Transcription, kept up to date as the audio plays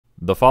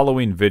The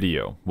following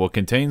video will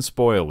contain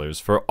spoilers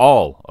for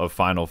all of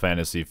Final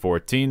Fantasy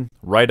XIV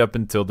right up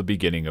until the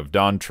beginning of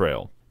Dawn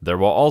Trail. There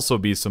will also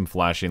be some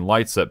flashing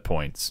lights at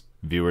points.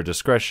 Viewer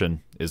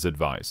discretion is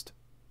advised.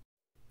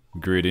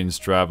 Greetings,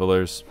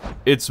 travelers.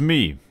 It's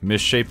me,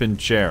 Misshapen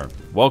Chair.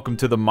 Welcome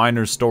to the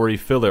minor story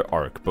filler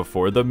arc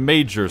before the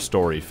major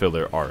story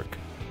filler arc.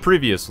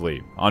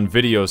 Previously, on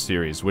video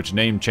series, which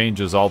name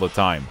changes all the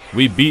time,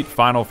 we beat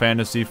Final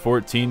Fantasy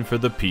XIV for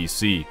the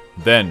PC.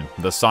 Then,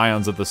 the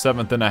Scions of the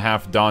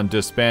 7.5 Dawn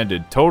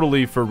disbanded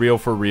totally for real,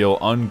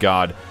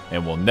 ungod,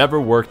 and will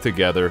never work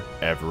together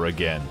ever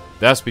again.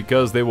 That's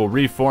because they will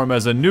reform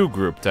as a new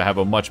group to have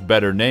a much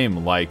better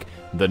name like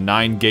the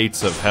Nine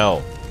Gates of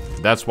Hell.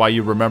 That's why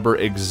you remember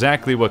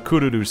exactly what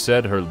Kururu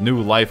said her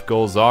new life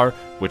goals are,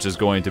 which is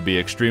going to be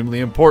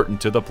extremely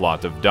important to the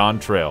plot of Dawn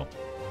Trail.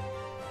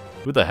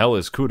 Who the hell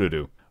is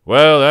Kururu?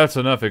 Well, that's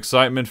enough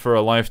excitement for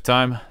a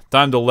lifetime.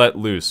 Time to let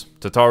loose.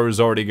 Tataru's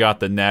already got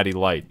the natty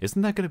light.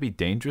 Isn't that going to be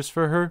dangerous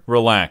for her?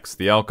 Relax,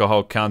 the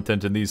alcohol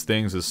content in these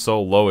things is so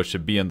low it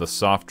should be in the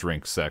soft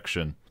drink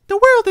section. The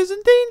world is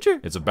in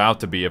danger! It's about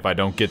to be if I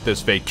don't get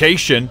this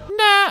vacation.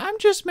 Nah, I'm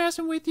just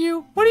messing with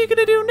you. What are you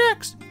gonna do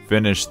next?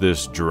 Finish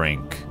this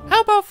drink.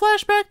 How about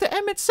flashback to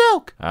Emmett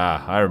Silk?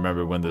 Ah, I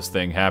remember when this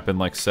thing happened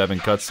like 7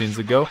 cutscenes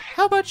ago.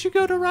 How about you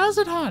go to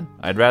Razadhan?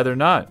 I'd rather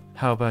not.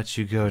 How about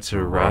you go to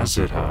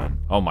Razadhan?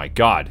 Oh my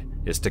god,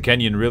 is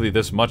Tekenyan really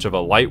this much of a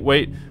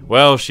lightweight?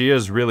 Well, she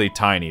is really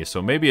tiny, so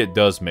maybe it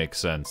does make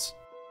sense.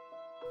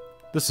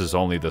 This is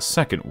only the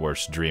second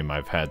worst dream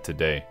I've had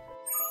today.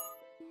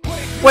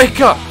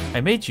 Wake up!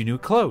 I made you new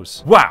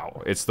clothes.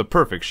 Wow, it's the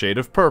perfect shade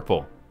of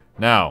purple.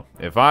 Now,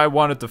 if I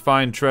wanted to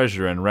find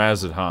treasure in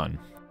Razadhan,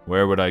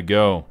 where would I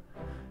go?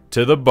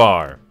 To the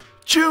bar.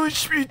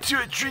 Challenge me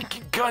to a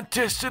drinking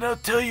contest and I'll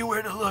tell you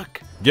where to look.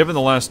 Given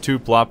the last 2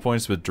 plot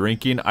points with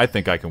drinking, I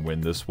think I can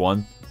win this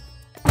one.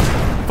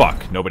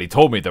 Fuck, nobody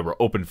told me there were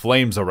open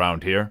flames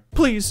around here.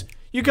 Please,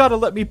 you gotta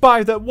let me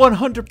buy that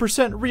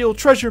 100% real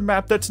treasure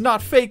map that's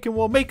not fake and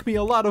will make me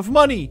a lot of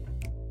money.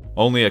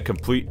 Only a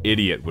complete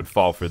idiot would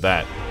fall for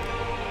that.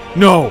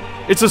 No!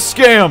 It's a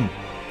scam!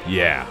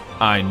 Yeah,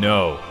 I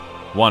know.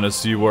 Wanna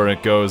see where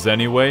it goes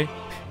anyway?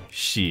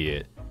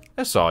 Shit.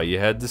 That's all you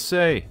had to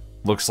say.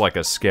 Looks like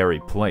a scary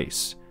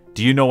place.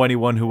 Do you know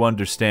anyone who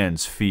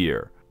understands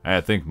fear? I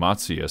think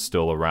Matsuya's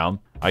still around.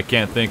 I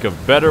can't think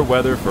of better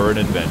weather for an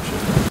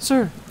adventure.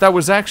 Sir, that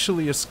was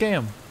actually a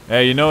scam.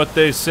 Hey, you know what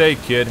they say,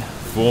 kid?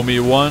 Fool me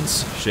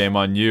once, shame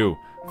on you.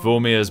 Fool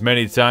me as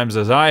many times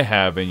as I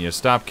have and you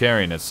stop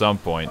caring at some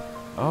point.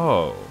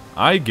 Oh,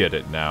 I get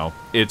it now.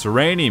 It's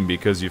raining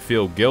because you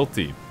feel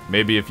guilty.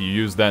 Maybe if you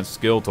use that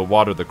skill to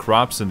water the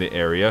crops in the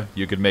area,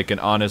 you could make an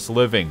honest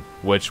living,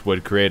 which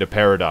would create a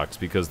paradox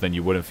because then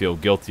you wouldn't feel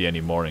guilty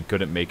anymore and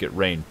couldn't make it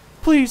rain.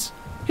 Please,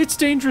 it's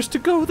dangerous to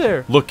go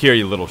there. Look here,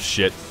 you little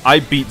shit.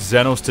 I beat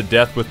Xenos to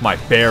death with my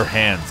bare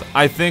hands.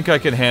 I think I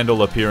can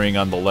handle appearing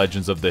on the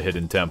Legends of the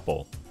Hidden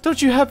Temple.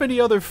 Don't you have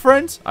any other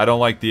friends? I don't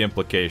like the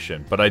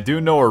implication, but I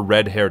do know a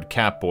red-haired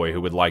catboy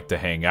who would like to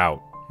hang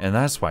out. And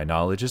that's why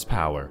knowledge is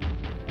power.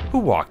 Who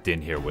walked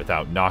in here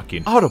without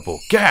knocking? Audible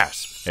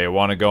gasp! Hey,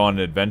 wanna go on an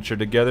adventure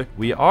together?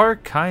 We are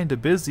kinda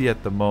busy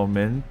at the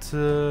moment,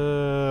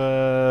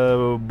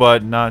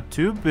 but not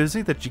too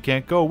busy that you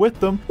can't go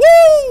with them.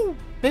 Woo!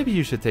 Maybe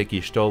you should take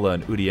Y'shtola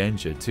and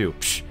Urianger too.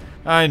 Psh,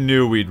 I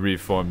knew we'd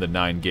reform the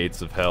 9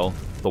 Gates of Hell.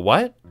 The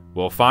what?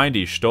 We'll find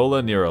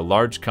Y'shtola near a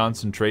large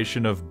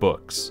concentration of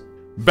books.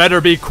 Better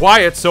be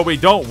quiet so we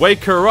don't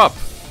wake her up!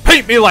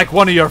 Paint me like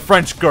one of your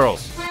French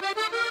girls!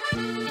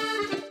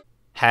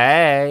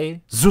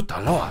 Hey!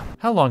 Zutaloa.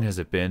 How long has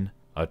it been?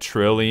 1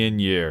 trillion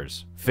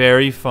years.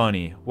 Very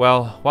funny.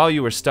 Well, while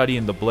you were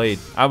studying the blade,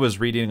 I was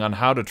reading on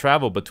how to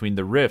travel between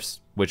the rifts,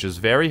 which is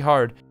very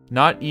hard,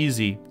 not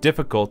easy,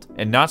 difficult,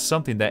 and not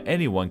something that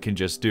anyone can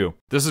just do.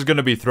 This is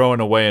gonna be thrown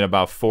away in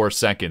about 4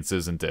 seconds,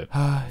 isn't it?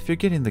 If you're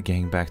getting the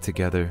gang back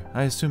together,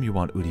 I assume you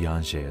want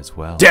Urianger as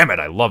well. Damn it,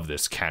 I love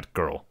this cat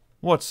girl.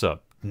 What's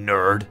up,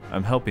 nerd?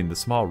 I'm helping the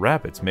small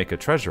rabbits make a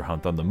treasure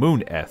hunt on the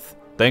moon, Eth.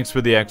 Thanks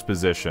for the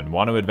exposition.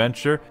 Want to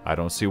adventure? I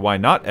don't see why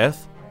not,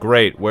 Eth.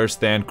 Great, where's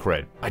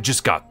Thancred? I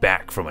just got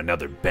back from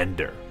another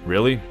bender.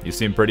 Really? You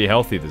seem pretty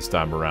healthy this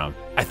time around.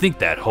 I think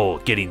that whole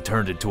getting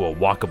turned into a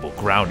walkable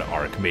ground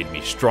arc made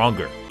me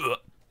stronger. Ugh.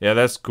 Yeah,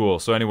 that's cool.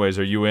 So anyways,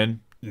 are you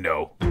in?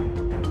 No.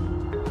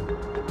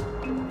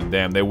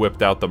 Damn, they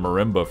whipped out the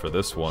marimba for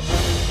this one.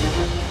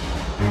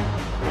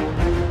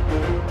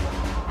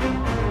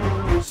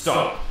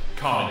 Stop.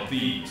 Common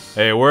thieves.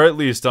 Hey, we're at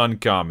least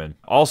uncommon.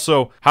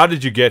 Also, how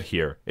did you get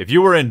here? If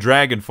you were in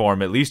dragon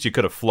form, at least you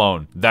could have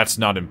flown. That's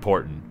not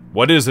important.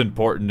 What is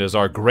important is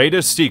our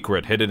greatest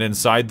secret hidden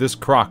inside this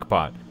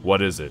crockpot.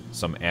 What is it?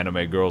 Some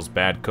anime girl's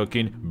bad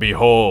cooking?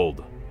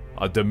 Behold,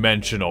 a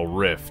dimensional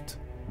rift.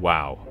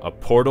 Wow, a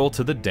portal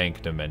to the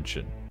dank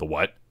dimension. The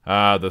what?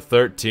 Ah, the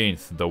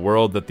 13th, the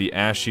world that the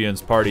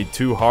Ashians partied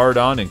too hard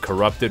on and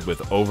corrupted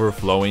with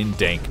overflowing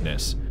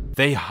dankness.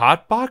 They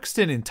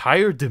hotboxed an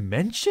entire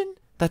dimension?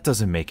 That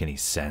doesn't make any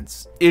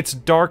sense. It's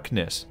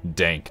darkness.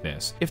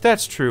 Dankness. If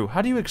that's true,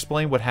 how do you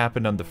explain what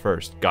happened on the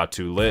first? Got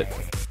too lit.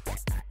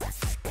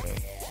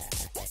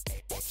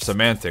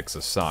 Semantics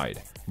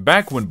aside,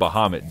 back when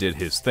Bahamut did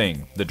his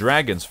thing, the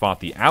dragons fought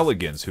the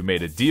Alligans who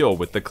made a deal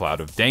with the Cloud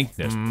of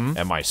Dankness,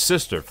 and my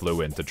sister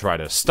flew in to try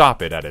to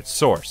stop it at its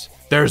source.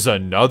 There's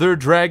another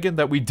dragon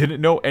that we didn't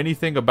know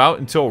anything about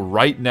until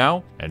right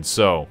now, and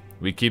so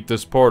we keep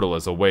this portal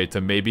as a way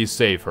to maybe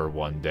save her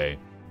one day.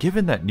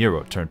 Given that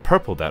Nero turned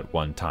purple that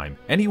one time,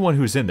 anyone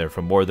who's in there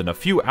for more than a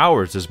few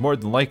hours is more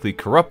than likely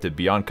corrupted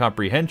beyond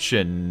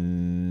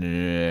comprehension.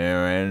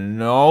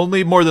 And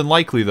only more than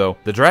likely, though.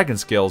 The dragon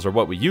scales are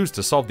what we use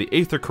to solve the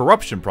Aether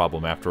corruption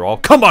problem, after all.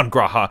 Come on,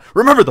 Graha!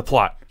 Remember the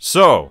plot!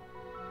 So,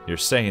 you're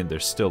saying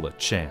there's still a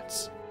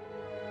chance.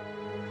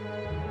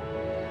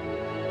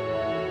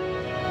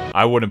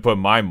 I wouldn't put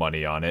my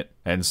money on it.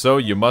 And so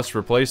you must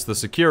replace the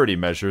security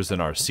measures in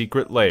our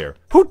secret lair.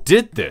 Who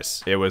did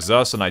this? It was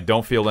us, and I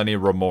don't feel any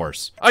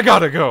remorse. I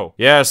gotta go!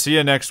 Yeah, see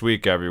you next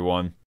week,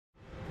 everyone.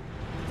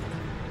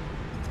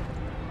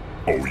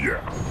 Oh yeah,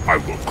 I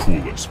look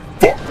cool as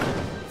fuck!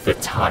 The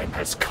time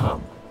has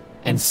come,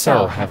 and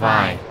so have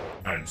I.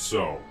 And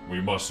so, we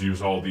must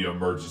use all the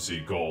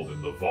emergency gold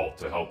in the vault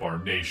to help our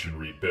nation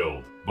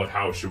rebuild. But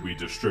how should we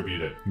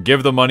distribute it?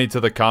 Give the money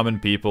to the common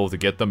people to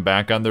get them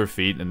back on their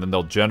feet, and then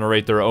they'll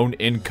generate their own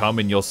income,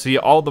 and you'll see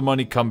all the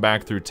money come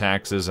back through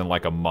taxes in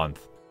like a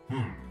month.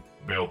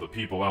 Bail the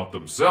people out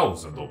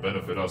themselves and they'll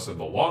benefit us in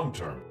the long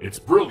term. It's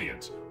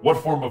brilliant.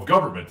 What form of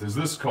government is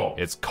this called?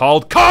 It's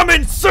called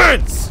common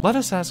sense! Let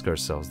us ask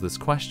ourselves this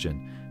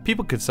question.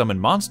 People could summon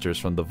monsters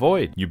from the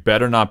void. You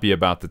better not be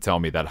about to tell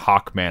me that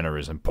Hawk Manor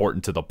is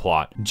important to the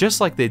plot, just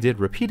like they did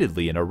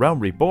repeatedly in A Realm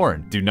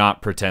Reborn. Do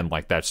not pretend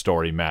like that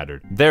story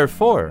mattered.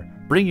 Therefore,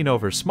 bringing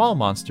over small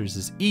monsters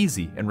is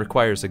easy and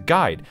requires a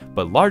guide,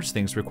 but large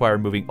things require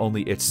moving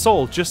only its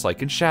soul, just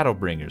like in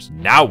Shadowbringers.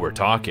 Now we're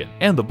talking.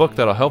 And the book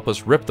that'll help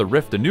us rip the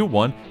rift a new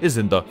one is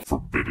in the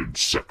Forbidden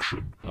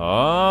section.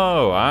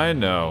 Oh, I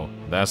know.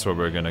 That's where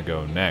we're gonna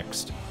go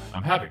next.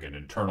 I'm having an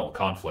internal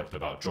conflict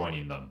about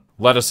joining them.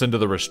 Let us into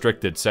the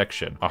restricted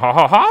section.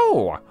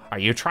 Oh, are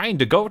you trying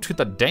to go to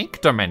the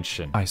dank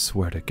dimension? I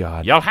swear to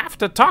God. You'll have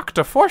to talk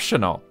to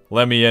Fortional.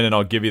 Let me in and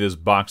I'll give you this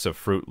box of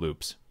Fruit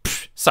Loops.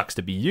 Pfft, sucks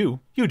to be you.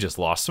 You just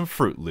lost some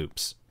Fruit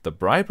Loops. The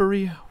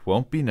bribery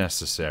won't be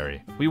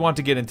necessary. We want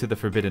to get into the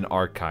Forbidden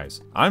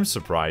Archives. I'm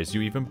surprised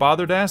you even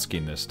bothered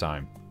asking this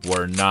time.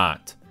 We're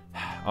not.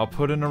 I'll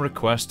put in a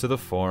request to the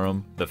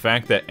forum. The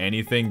fact that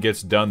anything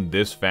gets done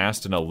this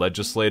fast in a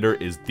legislator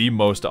is the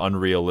most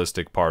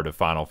unrealistic part of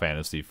Final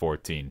Fantasy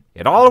XIV.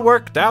 It all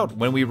worked out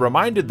when we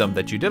reminded them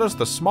that you did us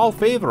the small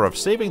favor of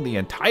saving the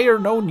entire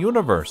known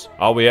universe.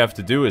 All we have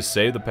to do is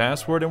say the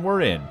password and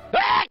we're in.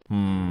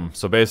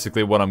 So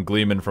basically what I'm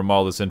gleaming from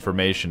all this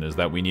information is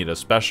that we need a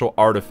special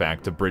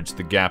artifact to bridge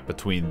the gap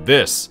between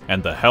this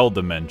and the Hell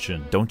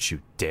Dimension. Don't you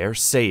dare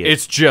say it.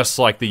 It's just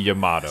like the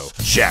Yamato.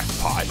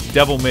 Jackpot.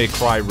 Devil May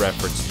Cry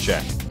reference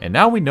check. And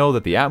now we know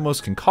that the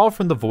Atmos can call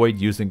from the void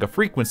using a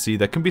frequency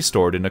that can be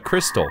stored in a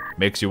crystal.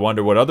 Makes you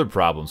wonder what other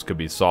problems could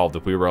be solved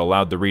if we were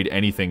allowed to read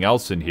anything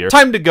else in here.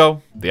 Time to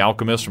go! The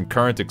alchemist from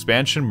current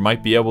expansion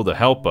might be able to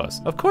help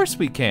us. Of course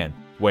we can.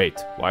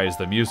 Wait, why is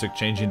the music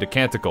changing to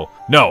canticle?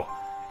 No!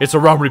 It's A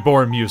Realm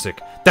Reborn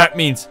music. That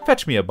means,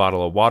 fetch me a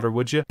bottle of water,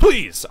 would you?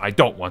 Please, I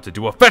don't want to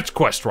do a fetch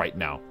quest right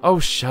now. Oh,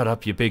 shut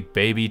up, you big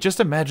baby. Just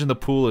imagine the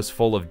pool is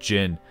full of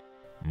gin.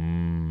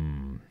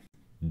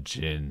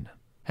 Gin.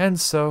 And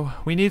so,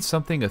 we need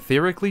something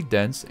etherically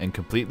dense and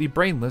completely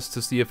brainless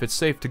to see if it's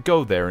safe to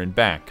go there and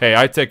back. Hey,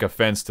 I take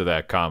offense to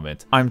that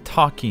comment. I'm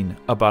talking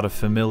about a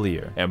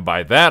familiar. And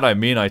by that, I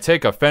mean I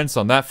take offense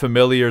on that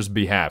familiar's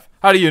behalf.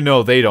 How do you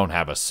know they don't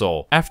have a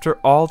soul? After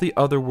all the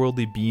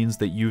otherworldly beings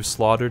that you've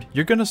slaughtered,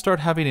 you're gonna start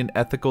having an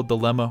ethical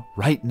dilemma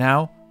right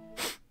now?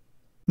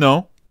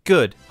 No?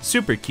 Good.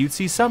 Super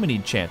cutesy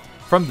summoning chant.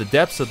 From the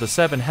depths of the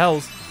seven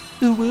hells.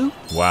 Ooh-woo.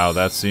 Wow,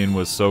 that scene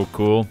was so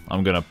cool.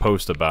 I'm gonna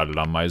post about it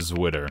on my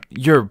Zwitter.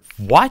 Your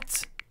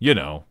what? You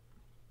know,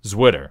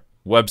 Zwitter.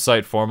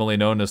 Website formerly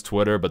known as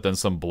Twitter, but then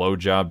some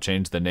blowjob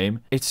changed the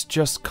name. It's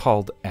just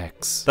called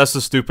X. That's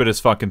the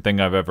stupidest fucking thing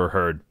I've ever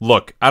heard.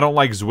 Look, I don't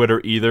like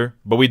Zwitter either,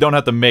 but we don't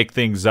have to make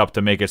things up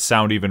to make it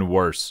sound even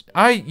worse.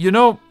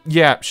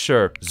 Yeah,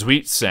 sure.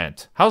 Zweet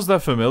scent. How's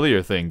that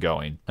familiar thing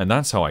going? And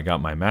that's how I got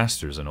my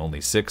master's in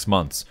only 6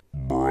 months.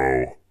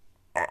 Bro,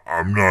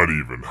 I'm not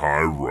even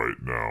high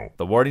right now.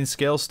 The warding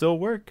scales still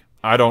work.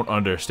 I don't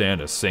understand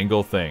a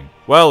single thing.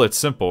 Well, it's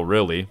simple,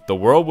 really. The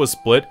world was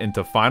split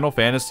into Final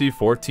Fantasy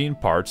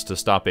XIV parts to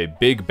stop a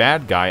big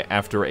bad guy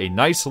after a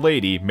nice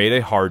lady made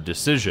a hard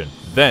decision.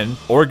 Then,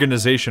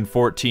 Organization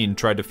 14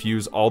 tried to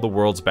fuse all the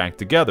worlds back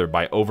together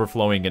by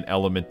overflowing an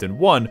element in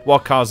one while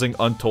causing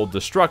untold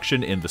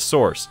destruction in the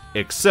source.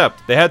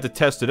 Except, they had to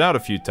test it out a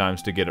few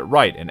times to get it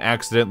right and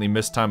accidentally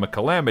mistime a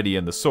calamity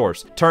in the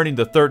source, turning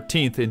the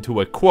 13th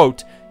into a,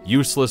 quote,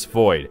 useless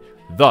void.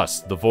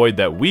 Thus, the void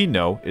that we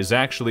know is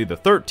actually the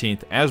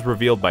 13th as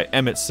revealed by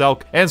Emmett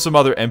Selk and some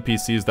other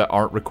NPCs that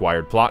aren't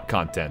required plot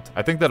content.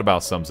 I think that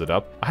about sums it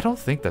up. I don't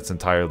think that's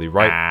entirely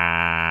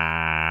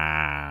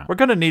right. We're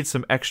gonna need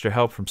some extra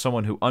help from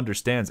someone who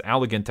understands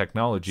Allegan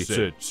technology.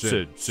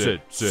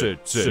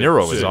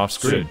 Nero is off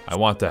screen. I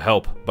want to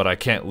help, but I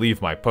can't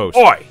leave my post.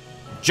 Oi!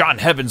 John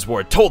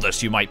Heavensward told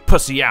us you might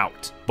pussy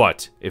out.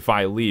 But if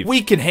I leave,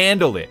 we can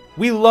handle it.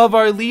 We love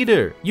our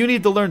leader. You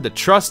need to learn to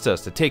trust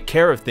us to take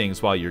care of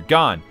things while you're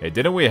gone. Hey,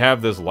 didn't we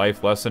have this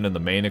life lesson in the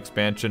main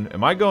expansion?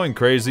 Am I going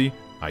crazy?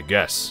 I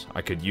guess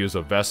I could use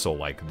a vessel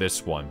like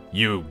this one.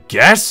 You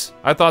guess?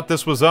 I thought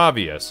this was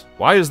obvious.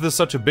 Why is this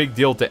such a big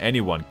deal to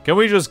anyone? Can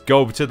we just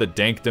go to the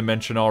dank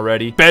dimension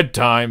already?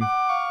 Bedtime.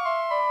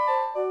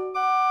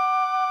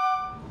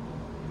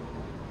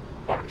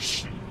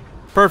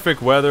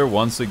 Perfect weather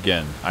once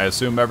again. I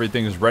assume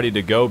everything's ready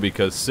to go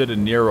because Sid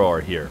and Nero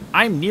are here.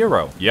 I'm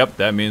Nero. Yep,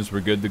 that means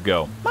we're good to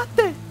go.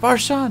 Mate,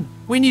 Varshan,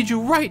 we need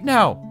you right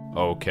now.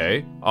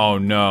 Okay. Oh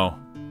no,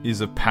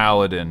 he's a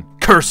paladin.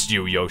 Curse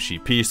you, Yoshi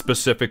P,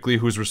 specifically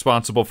who's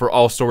responsible for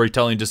all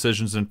storytelling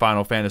decisions in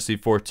Final Fantasy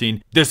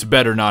XIV. This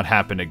better not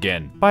happen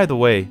again. By the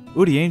way,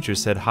 Udi Anger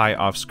said hi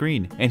off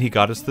screen, and he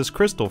got us this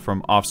crystal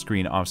from Off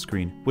Screen,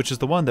 which is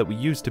the one that we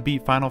used to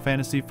beat Final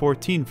Fantasy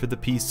XIV for the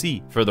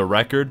PC. For the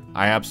record,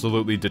 I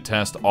absolutely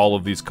detest all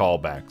of these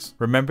callbacks.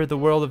 Remember the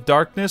World of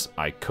Darkness?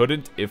 I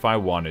couldn't if I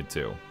wanted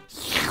to.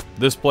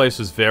 This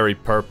place is very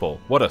purple.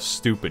 What a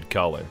stupid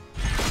color.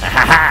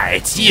 Haha,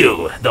 it's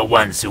you, the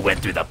ones who went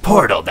through the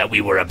portal that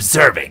we were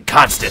observing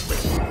constantly.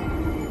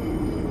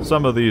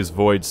 Some of these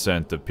void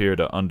sent appear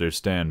to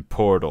understand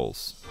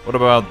portals. What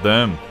about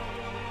them?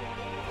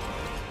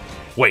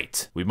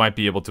 Wait, we might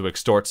be able to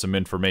extort some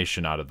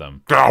information out of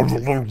them.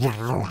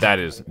 That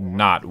is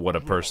not what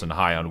a person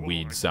high on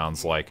weed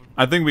sounds like.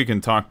 I think we can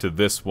talk to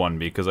this one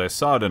because I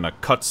saw it in a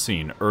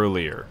cutscene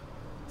earlier.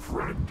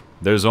 Friend.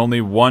 There's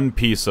only one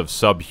piece of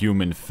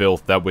subhuman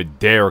filth that would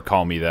dare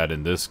call me that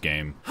in this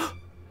game.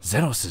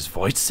 Xenos'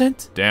 voice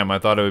sent? Damn, I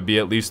thought it would be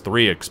at least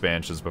 3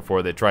 expansions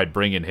before they tried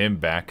bringing him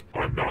back.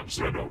 I'm not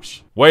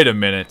Xenos. Wait a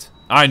minute.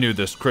 I knew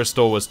this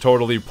crystal was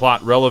totally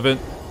plot relevant.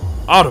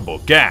 Audible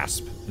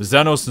gasp.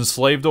 Xenos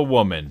enslaved a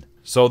woman,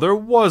 so there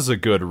was a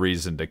good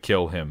reason to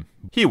kill him.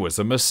 He was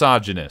a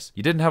misogynist.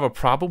 You didn't have a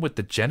problem with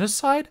the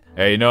genocide?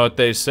 Hey, you know what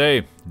they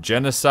say?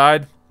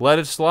 Genocide? Let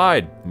it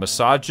slide.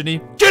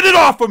 Misogyny? Get it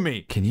off of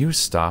me! Can you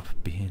stop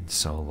being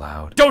so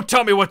loud? Don't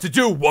tell me what to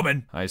do,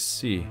 woman! I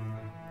see.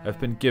 I've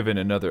been given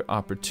another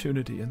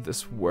opportunity in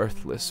this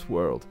worthless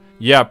world.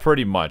 Yeah,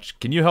 pretty much.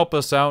 Can you help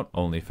us out?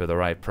 Only for the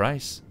right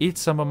price. Eat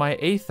some of my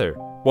aether.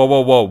 Whoa,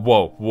 whoa, whoa,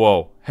 whoa,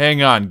 whoa.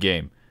 Hang on,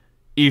 game.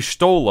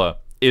 Ishtola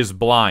is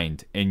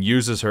blind and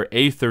uses her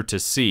aether to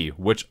see,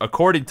 which,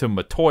 according to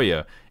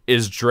Matoya,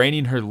 is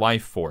draining her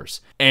life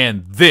force.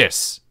 And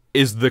this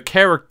is the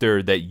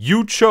character that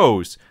you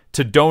chose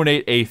to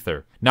donate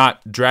aether.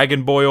 Not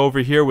Dragon Boy over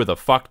here with a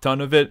fuck ton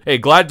of it. Hey,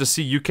 glad to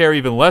see you care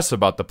even less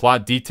about the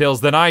plot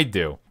details than I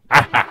do.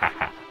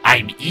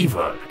 I'm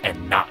evil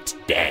and not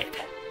dead.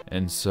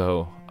 And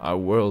so, our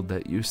world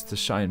that used to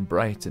shine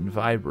bright and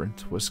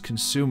vibrant was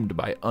consumed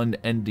by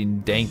unending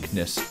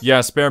dankness. Yeah,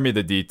 spare me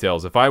the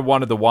details. If I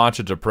wanted to watch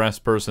a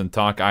depressed person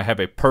talk, I have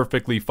a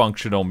perfectly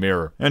functional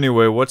mirror.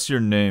 Anyway, what's your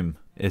name?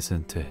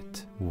 Isn't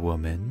it,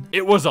 woman?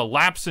 It was a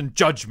lapse in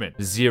judgment.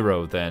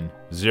 0, then.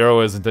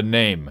 0 isn't a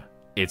name.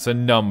 It's a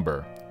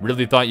number.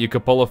 Really thought you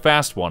could pull a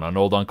fast one on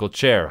old Uncle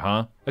Chair,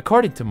 huh?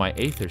 According to my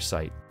aether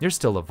site, you're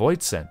still a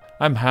void sent.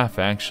 I'm half,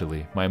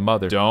 actually. My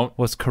mother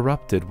was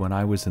corrupted when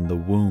I was in the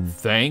womb.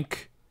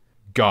 Thank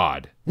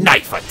God.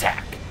 Knife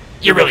attack!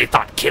 You really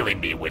thought killing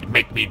me would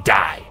make me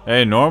die?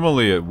 Hey,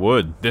 normally it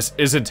would. This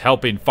isn't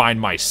helping find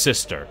my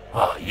sister.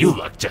 Oh, you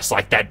look just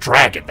like that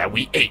dragon that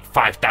we ate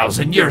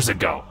 5,000 years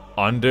ago.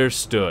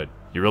 Understood.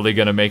 You really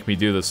gonna make me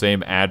do the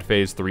same ad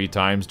phase 3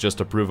 times just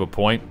to prove a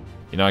point?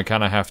 You know, I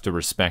kinda have to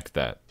respect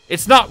that.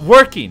 It's not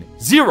working!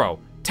 0!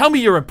 Tell me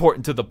you're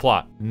important to the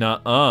plot.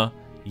 Nuh-uh.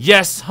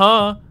 Yes,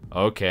 huh?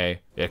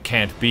 Okay, it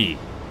can't be.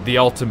 The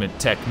ultimate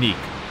technique.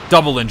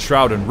 Double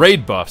enshroud and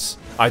raid buffs.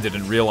 I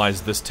didn't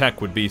realize this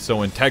tech would be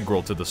so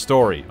integral to the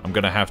story. I'm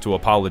gonna have to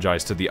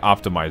apologize to the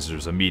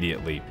optimizers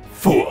immediately.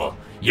 Fool!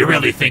 You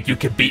really think you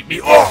can beat me?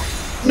 Oh!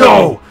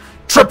 No!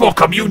 Triple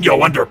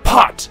Communio under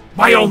pot!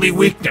 My only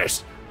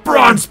weakness!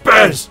 Bronze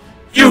Bez!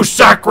 You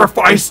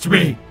sacrificed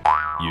me!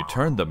 You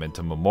turned them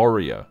into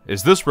Memoria.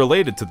 Is this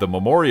related to the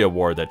Memoria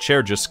War that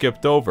Chair just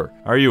skipped over?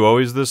 Are you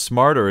always this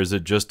smart, or is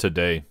it just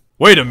today?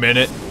 Wait a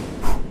minute!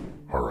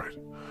 Alright,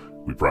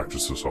 we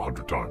practiced this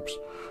 100 times.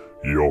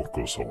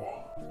 Yokoso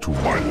to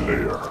my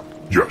lair.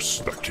 Yes,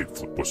 that cape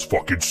flip was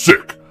fucking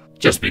sick!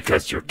 Just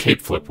because your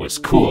cape flip was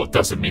cool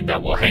doesn't mean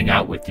that we'll hang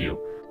out with you.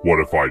 What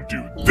if I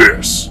do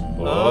this?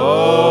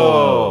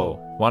 Oh!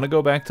 Wanna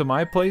go back to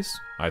my place?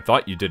 I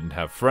thought you didn't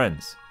have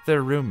friends.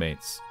 They're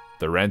roommates.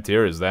 The rent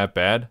here is that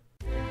bad?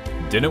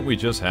 Didn't we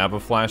just have a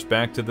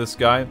flashback to this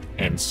guy?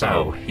 And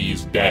so,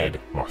 he's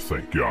dead. Oh,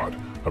 thank God.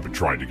 I've been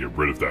trying to get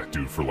rid of that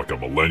dude for like a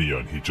millennia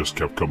and he just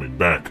kept coming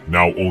back.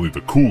 Now only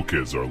the cool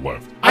kids are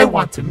left. I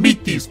want to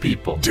meet these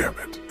people. Damn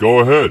it. Go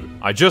ahead.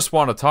 I just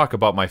want to talk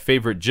about my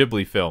favorite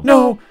Ghibli film.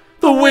 No,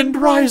 the wind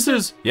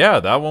rises. Yeah,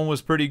 that one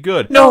was pretty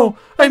good. No,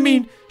 I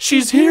mean,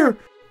 she's here.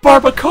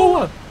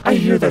 Barbacoa. I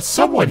hear that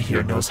someone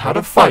here knows how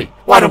to fight.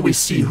 Why don't we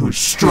see who's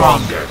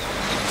stronger?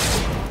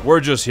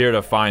 We're just here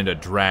to find a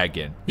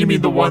dragon. You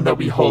mean the one that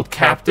we hold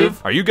captive?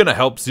 Are you gonna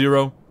help,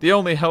 Zero? The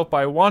only help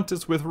I want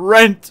is with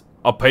rent.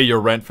 I'll pay your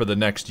rent for the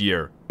next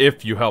year,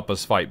 if you help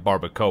us fight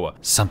Barbacoa.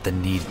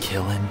 Something need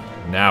killing?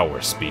 Now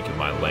we're speaking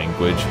my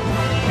language.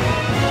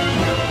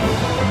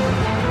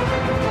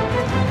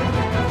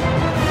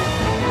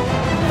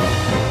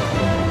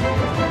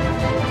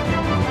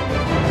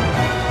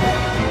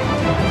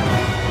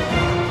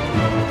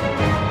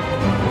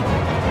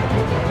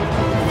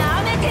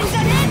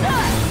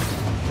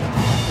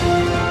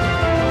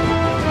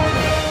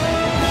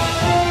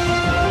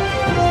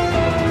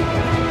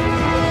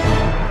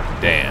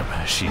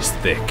 Damn, she's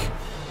thick,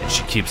 and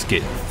she keeps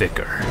getting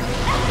thicker.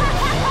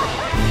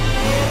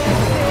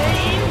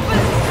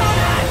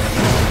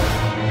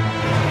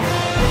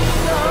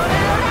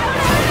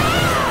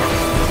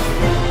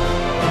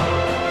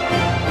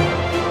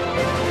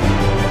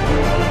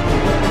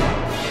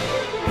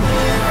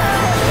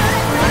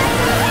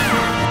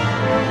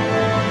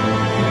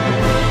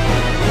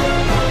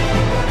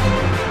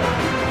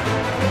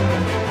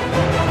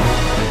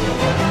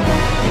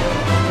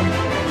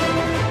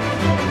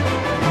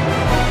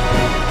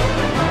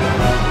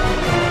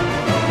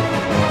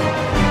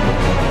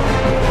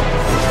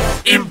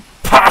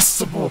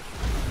 Impossible!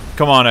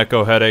 Come on,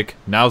 Echo Headache.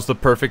 Now's the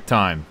perfect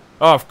time.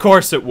 Oh, of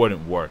course it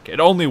wouldn't work. It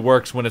only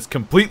works when it's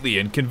completely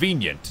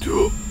inconvenient.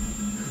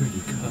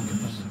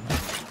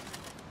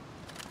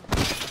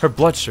 Her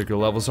blood sugar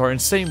levels are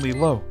insanely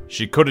low.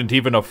 She couldn't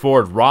even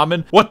afford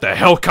ramen? What the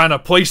hell kind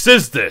of place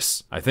is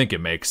this? I think it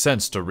makes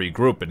sense to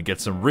regroup and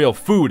get some real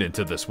food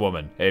into this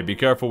woman. Hey, be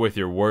careful with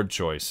your word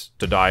choice.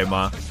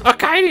 Tadaima.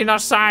 Okaeri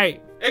nasai!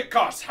 It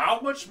costs how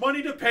much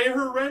money to pay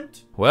her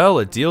rent? Well,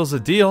 a deal's a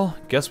deal.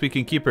 Guess we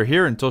can keep her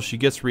here until she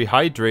gets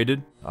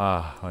rehydrated.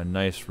 Ah, a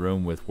nice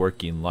room with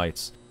working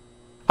lights.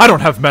 I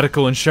don't have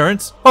medical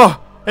insurance.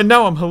 Oh, and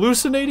now I'm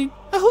hallucinating?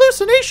 A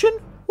hallucination?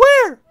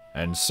 Where?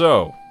 And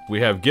so,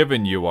 we have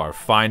given you our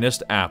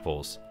finest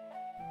apples.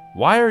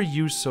 Why are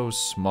you so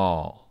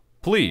small?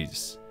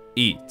 Please,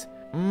 eat.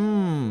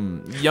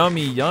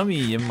 Yummy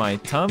yummy in my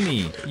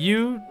tummy.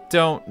 You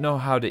don't know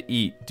how to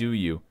eat, do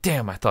you?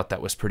 Damn, I thought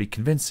that was pretty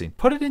convincing.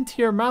 Put it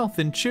into your mouth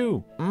and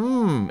chew.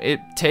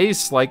 It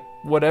tastes like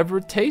whatever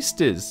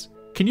taste is.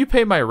 Can you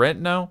pay my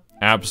rent now?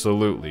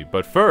 Absolutely,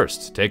 but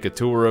first, take a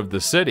tour of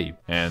the city.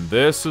 And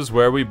this is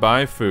where we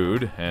buy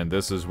food, and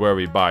this is where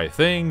we buy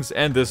things,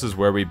 and this is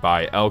where we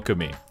buy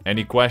alchemy.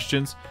 Any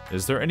questions?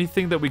 Is there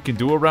anything that we can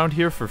do around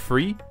here for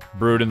free?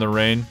 Brewed in the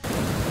rain.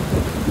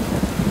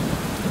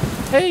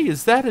 Hey,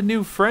 is that a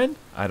new friend?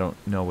 I don't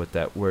know what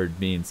that word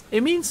means.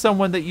 It means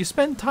someone that you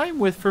spend time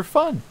with for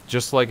fun.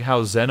 Just like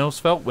how Xenos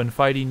felt when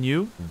fighting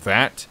you?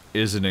 That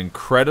is an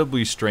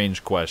incredibly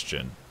strange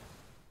question.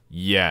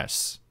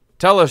 Yes.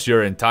 Tell us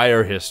your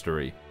entire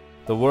history.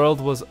 The world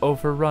was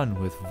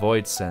overrun with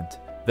void scent.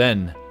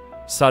 Then,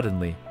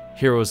 suddenly,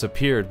 heroes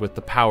appeared with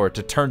the power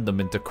to turn them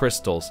into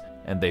crystals,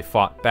 and they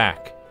fought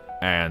back.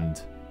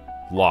 And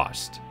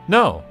lost.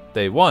 No,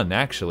 they won,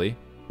 actually.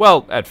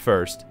 Well, at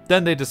first.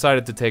 Then they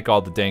decided to take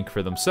all the dank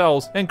for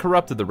themselves and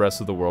corrupted the rest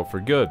of the world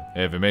for good.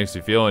 If it makes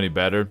you feel any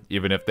better,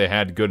 even if they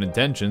had good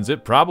intentions,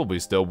 it probably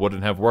still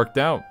wouldn't have worked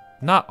out.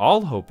 Not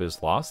all hope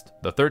is lost.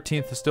 The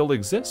 13th still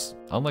exists,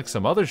 unlike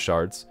some other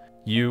shards.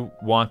 You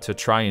want to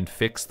try and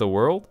fix the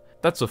world?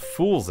 That's a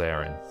fool's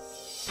errand.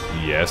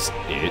 Yes,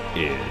 it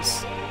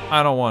is.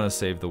 I don't want to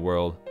save the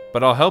world,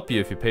 but I'll help you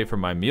if you pay for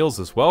my meals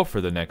as well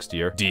for the next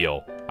year.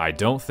 Deal. I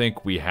don't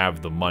think we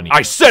have the money.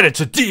 I said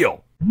it's a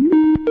deal!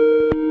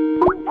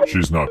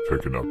 She's not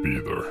picking up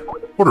either.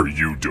 What are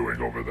you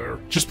doing over there?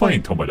 Just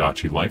playing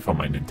Tomodachi Life on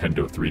my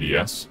Nintendo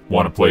 3DS.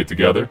 Want to play it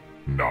together?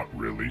 Not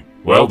really.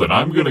 Well, then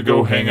I'm gonna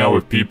go hang out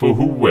with people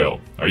who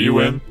will. Are you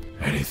in?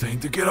 Anything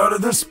to get out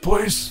of this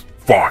place?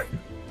 Fine.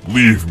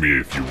 Leave me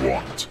if you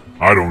want.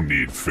 I don't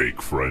need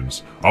fake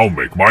friends. I'll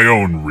make my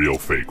own real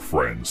fake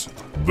friends.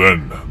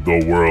 Then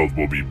the world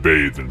will be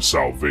bathed in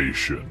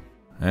salvation.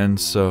 And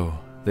so,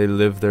 they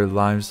live their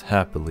lives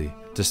happily,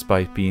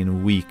 despite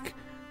being weak,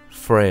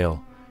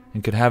 frail,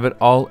 and could have it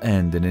all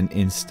end in an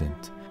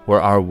instant, where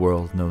our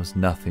world knows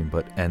nothing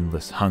but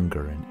endless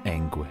hunger and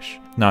anguish.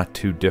 Not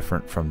too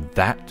different from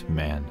that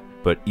man,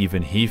 but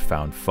even he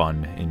found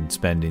fun in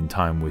spending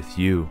time with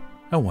you.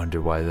 I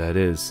wonder why that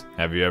is.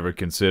 Have you ever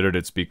considered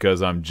it's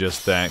because I'm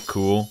just that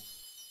cool?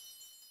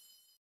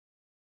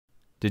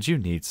 Did you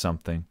need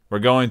something? We're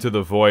going to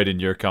the void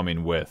and you're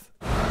coming with.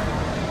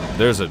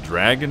 There's a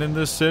dragon in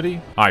this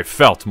city? I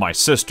felt my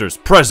sister's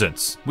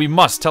presence! We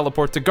must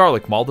teleport to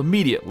Garlic Mall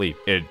immediately.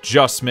 It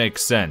just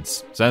makes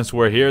sense. Since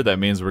we're here, that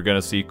means we're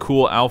gonna see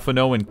cool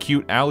Alphino and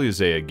cute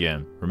Alize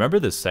again. Remember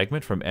this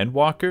segment from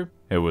Endwalker?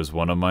 It was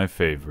one of my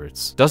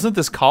favorites. Doesn't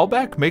this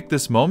callback make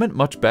this moment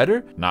much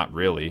better? Not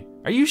really.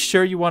 Are you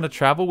sure you want to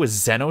travel with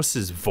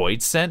Xenos'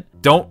 void scent?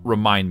 Don't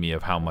remind me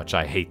of how much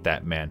I hate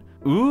that man.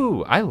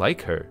 Ooh, I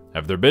like her.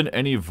 Have there been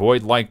any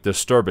void-like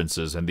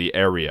disturbances in the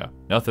area?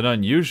 Nothing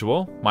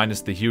unusual,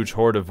 minus the huge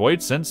horde of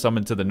void scent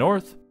summoned to the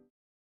north.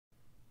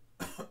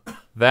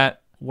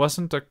 That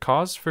wasn't a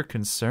cause for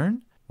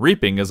concern?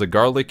 Reaping is a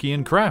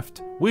Garlickian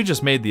craft. We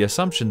just made the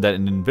assumption that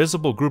an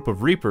invisible group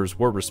of Reapers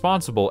were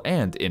responsible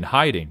and in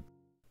hiding.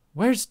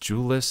 Where's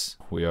Julius?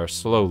 We are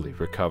slowly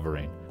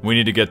recovering. We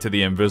need to get to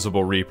the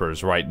invisible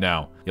Reapers right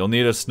now. You'll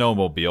need a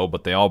snowmobile,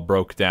 but they all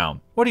broke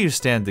down. What do you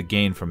stand to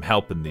gain from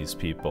helping these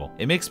people?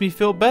 It makes me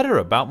feel better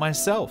about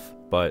myself.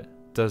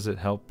 But does it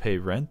help pay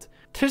rent?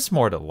 There's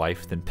more to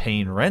life than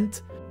paying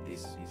rent.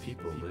 These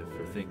people live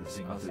for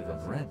things other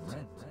than rent.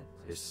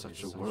 Is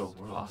such a world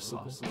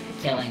possible?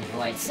 Killing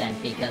void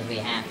scent because we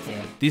have to.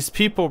 These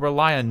people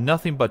rely on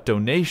nothing but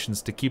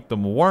donations to keep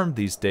them warm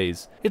these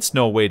days. It's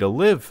no way to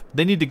live.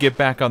 They need to get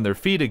back on their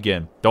feet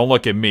again. Don't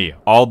look at me.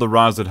 All the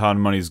Razadhan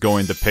money's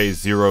going to pay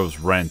Zero's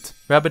rent.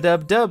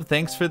 Rub-a-dub-dub,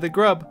 thanks for the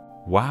grub.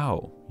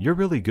 Wow, you're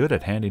really good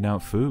at handing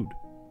out food.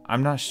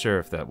 I'm not sure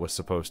if that was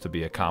supposed to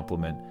be a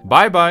compliment.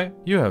 Bye-bye.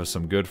 You have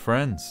some good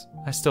friends.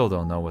 I still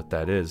don't know what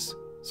that is.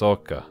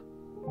 Soka.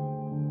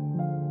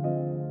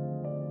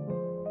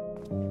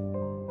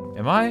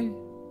 Am I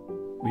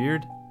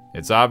weird?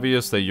 It's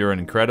obvious that you're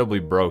incredibly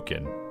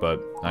broken,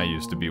 but I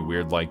used to be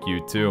weird like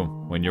you too.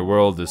 When your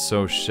world is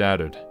so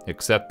shattered,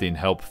 accepting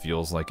help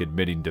feels like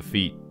admitting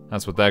defeat.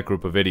 That's what that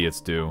group of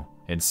idiots do.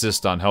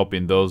 Insist on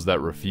helping those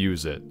that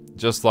refuse it.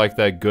 Just like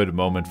that good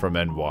moment from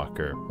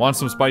Endwalker. Want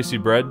some spicy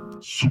bread?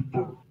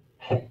 Super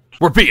hot.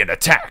 We're being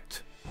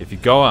attacked! If you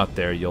go out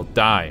there, you'll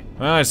die.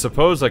 Well, I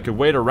suppose I could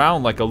wait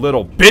around like a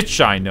little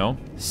bitch I know.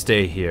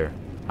 Stay here.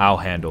 I'll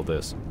handle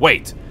this.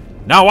 Wait!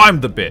 Now I'm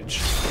the bitch!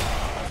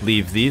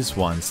 Leave these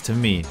ones to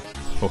me.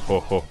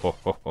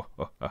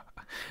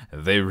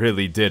 They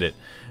really did it.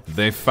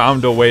 They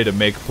found a way to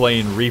make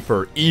playing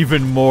Reaper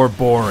even more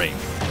boring.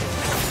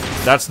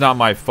 That's not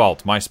my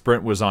fault. My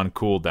sprint was on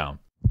cooldown.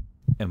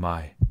 Am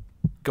I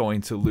going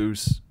to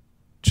lose?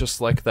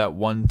 Just like that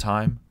one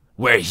time?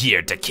 We're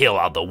here to kill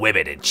all the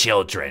women and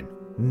children.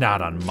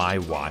 Not on my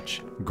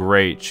watch.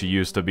 Great, she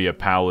used to be a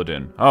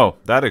paladin. Oh,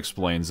 that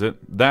explains it.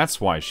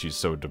 That's why she's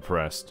so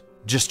depressed.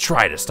 Just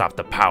try to stop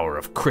the power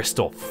of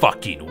crystal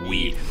fucking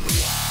weed.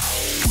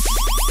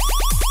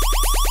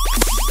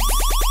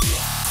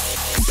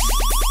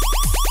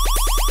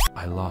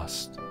 I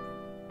lost.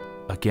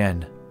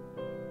 Again.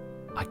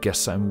 I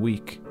guess I'm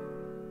weak.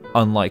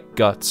 Unlike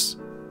Guts,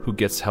 who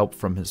gets help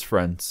from his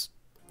friends.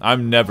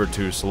 I'm never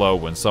too slow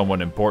when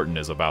someone important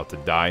is about to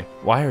die.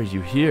 Why are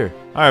you here?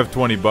 I have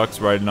 20 bucks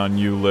riding on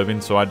you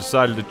living, so I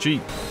decided to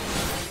cheat.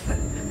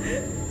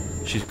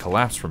 She's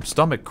collapsed from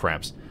stomach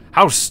cramps.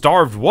 How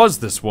starved was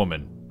this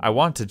woman? I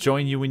want to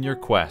join you in your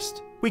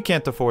quest. We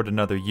can't afford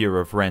another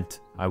year of rent.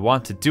 I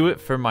want to do it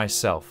for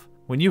myself.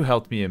 When you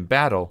helped me in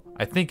battle,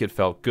 I think it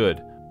felt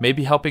good.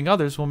 Maybe helping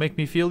others will make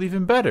me feel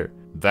even better.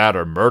 That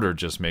or murder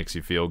just makes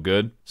you feel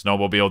good.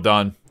 Snowmobile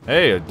done.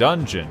 Hey, a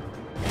dungeon.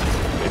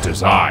 It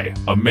is I,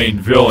 a main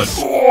villain.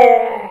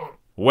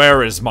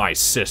 Where is my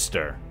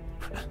sister?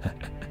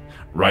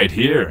 Right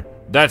here.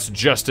 That's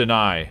just an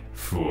eye.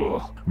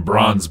 Fool.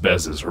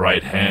 Bronzebez's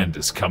right hand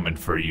is coming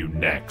for you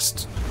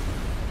next.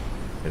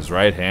 His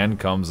right hand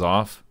comes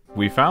off.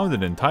 We found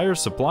an entire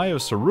supply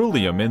of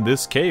ceruleum in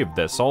this cave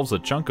that solves a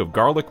chunk of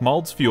Garlic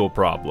Mald's fuel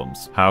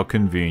problems. How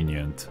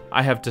convenient.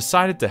 I have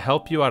decided to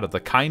help you out of the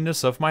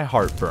kindness of my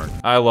heartburn.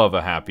 I love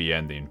a happy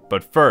ending,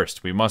 but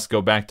first we must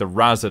go back to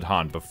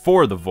Razadhan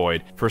before the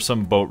Void for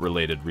some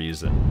boat-related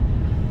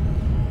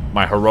reason.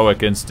 My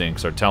heroic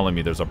instincts are telling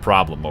me there's a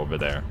problem over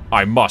there.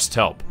 I must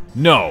help.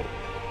 No!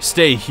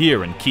 Stay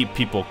here and keep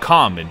people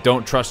calm and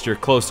don't trust your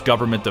close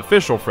government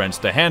official friends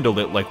to handle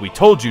it like we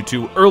told you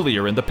to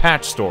earlier in the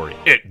patch story.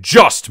 It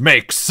just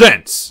makes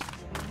sense!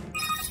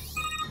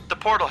 The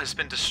portal has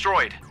been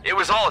destroyed. It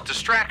was all a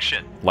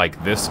distraction.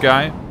 Like this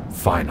guy?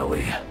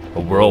 Finally. A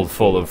world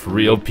full of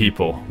real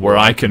people where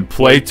I can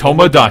play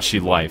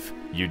Tomodachi life.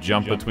 You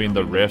jump between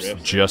the rifts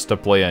just to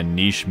play a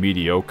niche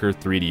mediocre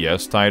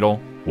 3DS title?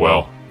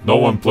 Well, no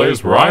one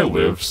plays where I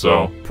live,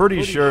 so...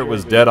 Pretty sure it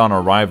was dead on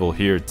arrival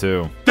here,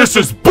 too. This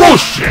is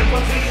bullshit!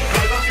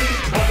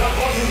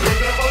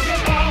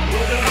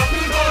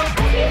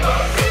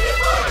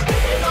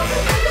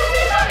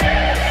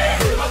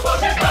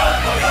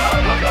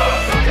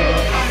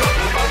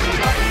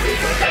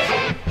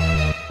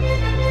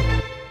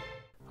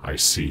 I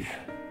see.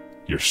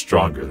 You're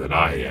stronger than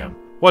I am.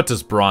 What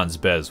does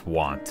Bronzebez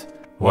want?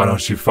 Why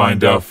don't you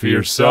find out for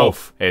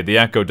yourself? Hey, the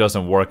Echo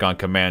doesn't work on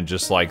command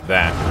just like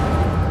that.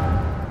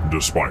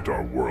 Despite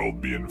our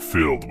world being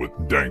filled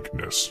with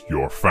dankness,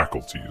 your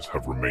faculties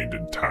have remained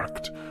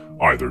intact,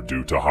 either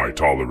due to high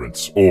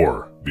tolerance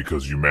or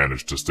because you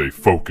managed to stay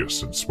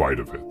focused in spite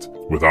of it.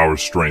 With our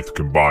strength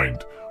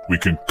combined, we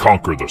can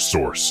conquer the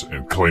source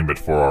and claim it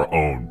for our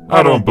own.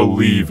 I don't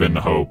believe in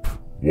hope.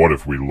 What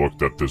if we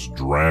looked at this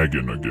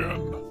dragon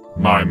again?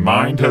 My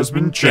mind has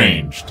been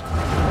changed.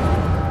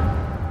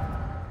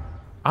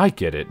 I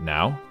get it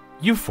now.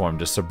 You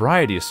formed a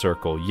sobriety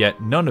circle,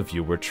 yet none of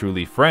you were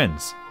truly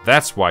friends.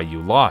 That's why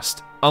you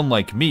lost.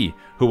 Unlike me,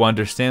 who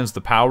understands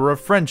the power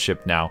of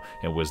friendship now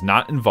and was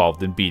not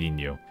involved in beating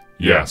you.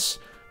 Yes,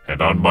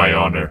 and on my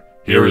honor,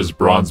 here is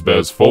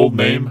Bronzebez's full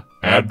name,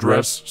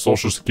 address,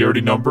 social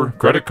security number,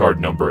 credit card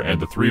number,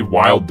 and the 3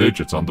 wild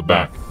digits on the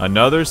back.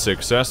 Another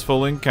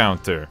successful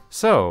encounter.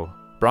 So,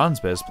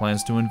 Bronzebez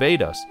plans to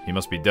invade us. He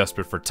must be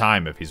desperate for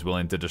time if he's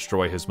willing to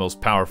destroy his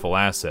most powerful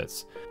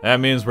assets. That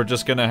means we're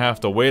just gonna have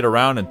to wait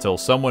around until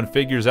someone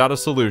figures out a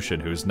solution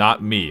who's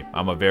not me.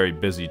 I'm a very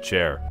busy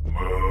chair.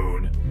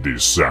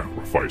 These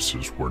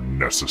sacrifices were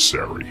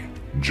necessary.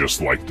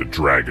 Just like the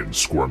dragon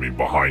squirming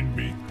behind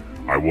me,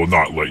 I will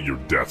not let your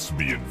deaths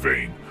be in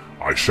vain.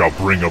 I shall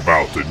bring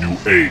about the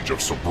new age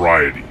of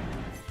sobriety.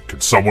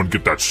 Can someone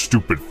get that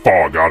stupid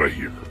fog out of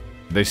here?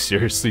 They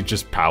seriously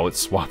just palette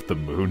swap the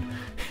moon?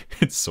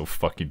 It's so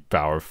fucking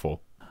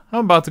powerful.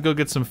 I'm about to go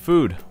get some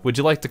food. Would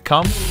you like to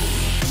come?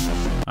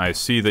 I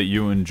see that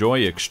you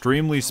enjoy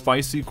extremely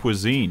spicy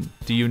cuisine.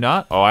 Do you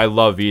not? Oh, I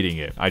love eating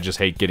it. I just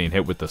hate getting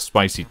hit with the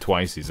spicy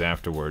twiceies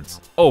afterwards.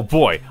 Oh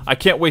boy, I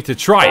can't wait to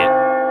try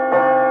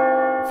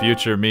it!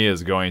 Future me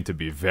is going to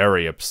be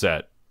very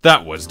upset.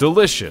 That was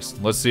delicious.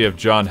 Let's see if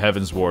John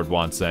Heavensward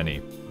wants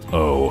any.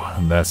 Oh,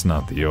 that's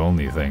not the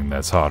only thing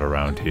that's hot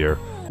around here.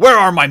 Where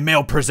are my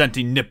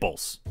male-presenting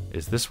nipples?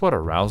 Is this what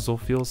arousal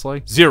feels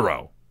like?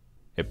 0.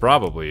 It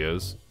probably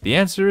is. The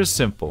answer is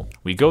simple.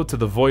 We go to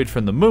the void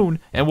from the moon,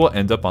 and we'll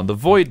end up on the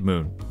void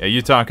moon. Yeah,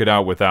 you talk it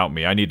out without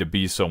me. I need to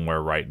be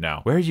somewhere right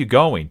now. Where are you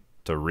going?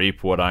 To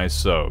reap what I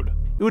sowed.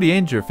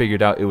 Udianger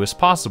figured out it was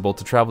possible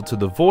to travel to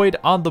the void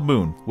on the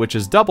moon, which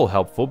is double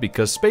helpful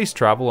because space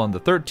travel on the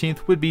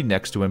 13th would be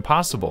next to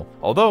impossible.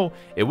 Although,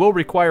 it will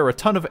require a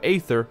ton of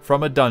aether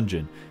from a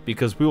dungeon,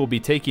 because we will be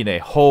taking a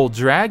whole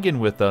dragon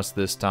with us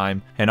this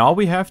time, and all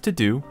we have to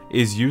do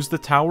is use the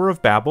Tower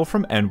of Babel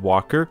from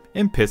Endwalker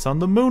and piss on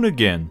the moon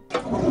again.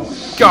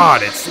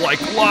 God, it's like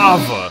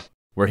lava!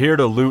 We're here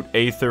to loot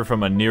aether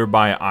from a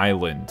nearby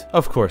island.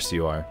 Of course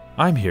you are.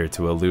 I'm here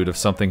to allude of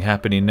something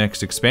happening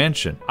next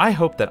expansion. I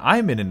hope that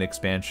I'm in an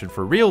expansion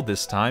for real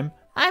this time.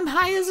 I'm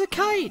high as a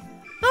kite.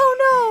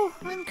 Oh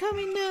no, I'm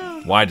coming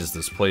down. Why does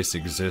this place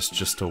exist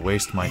just to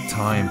waste my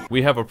time?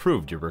 We have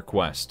approved your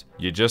request.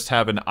 You just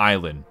have an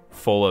island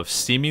full of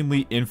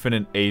seemingly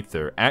infinite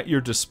aether at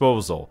your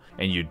disposal,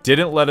 and you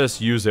didn't let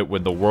us use it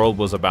when the world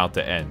was about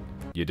to end.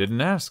 You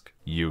didn't ask.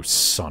 You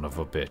son of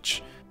a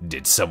bitch.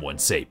 Did someone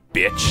say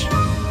bitch?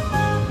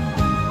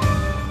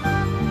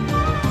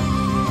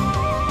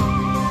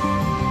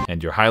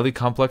 And your highly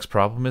complex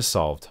problem is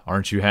solved.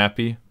 Aren't you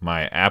happy?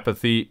 My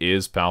apathy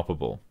is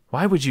palpable.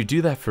 Why would you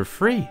do that for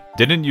free?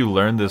 Didn't you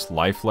learn this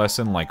life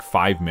lesson like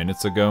 5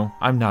 minutes ago?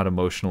 I'm not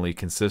emotionally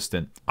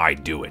consistent. I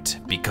do it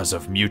because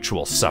of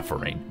mutual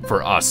suffering.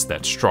 For us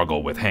that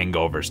struggle with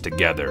hangovers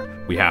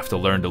together, we have to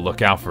learn to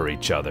look out for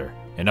each other.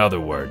 In other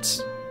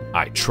words,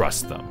 I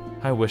trust them.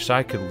 I wish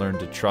I could learn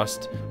to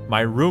trust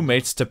my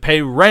roommates to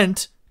pay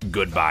rent.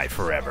 Goodbye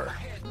forever.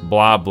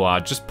 Blah blah,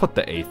 just put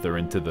the aether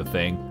into the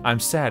thing.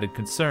 I'm sad and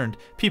concerned.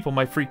 People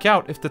might freak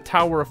out if the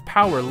Tower of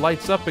Power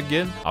lights up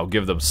again. I'll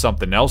give them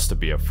something else to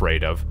be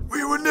afraid of.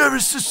 We will never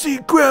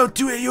secede ground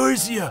to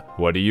Eorzea.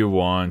 What do you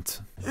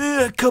want?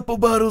 A couple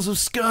bottles of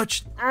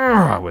scotch.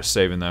 I was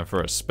saving that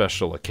for a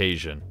special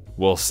occasion.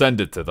 We'll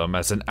send it to them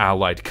as an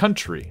allied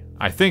country.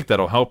 I think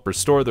that'll help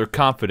restore their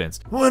confidence.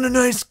 What a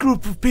nice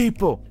group of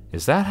people.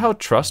 Is that how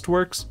trust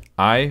works?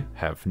 I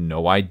have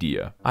no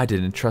idea. I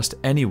didn't trust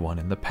anyone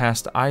in the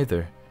past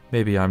either.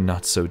 Maybe I'm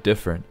not so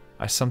different.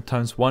 I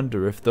sometimes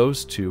wonder if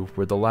those two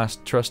were the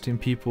last trusting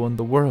people in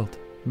the world.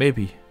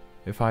 Maybe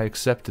if I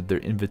accepted their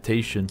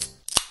invitation.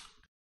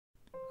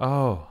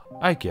 Oh,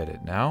 I get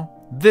it now.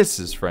 This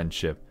is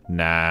friendship.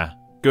 Nah.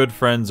 Good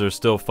friends are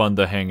still fun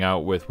to hang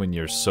out with when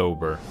you're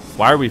sober.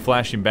 Why are we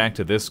flashing back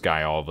to this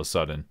guy all of a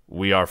sudden?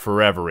 We are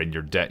forever in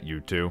your debt,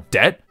 you two.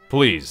 Debt?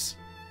 Please.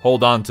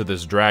 Hold on to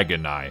this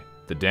dragon eye.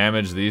 The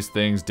damage these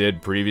things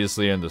did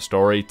previously in the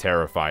story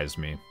terrifies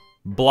me.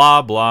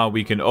 Blah blah,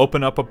 we can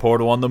open up a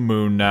portal on the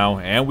moon now,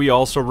 and we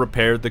also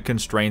repaired the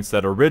constraints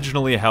that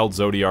originally held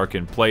Zodiark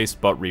in place,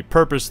 but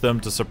repurposed them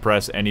to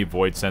suppress any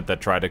void scent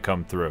that tried to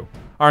come through.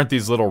 Aren't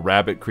these little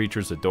rabbit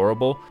creatures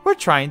adorable? We're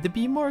trying to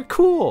be more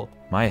cool.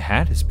 My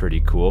hat is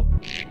pretty cool.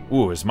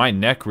 Ooh, is my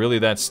neck really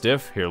that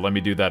stiff? Here, let me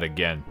do that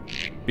again.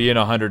 Being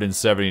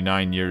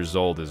 179 years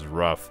old is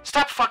rough.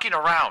 Stop fucking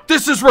around.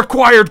 This is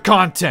required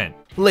content!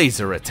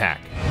 Laser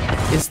attack.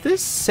 Is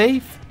this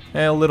safe?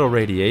 A little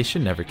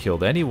radiation never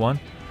killed anyone.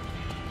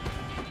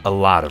 A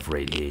lot of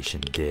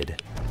radiation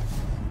did.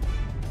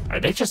 Are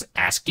they just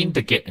asking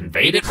to get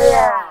invaded?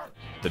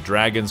 The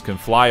dragons can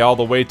fly all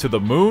the way to the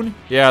moon?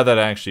 Yeah, that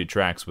actually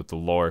tracks with the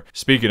lore.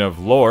 Speaking of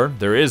lore,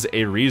 there is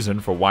a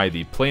reason for why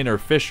the planar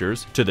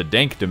fissures to the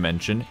dank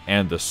dimension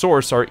and the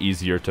source are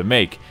easier to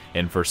make,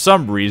 and for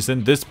some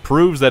reason this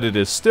proves that it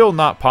is still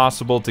not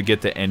possible to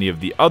get to any of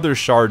the other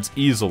shards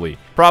easily,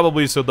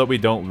 probably so that we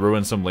don't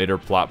ruin some later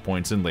plot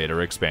points in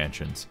later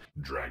expansions.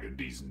 Dragging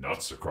these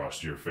nuts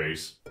across your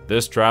face.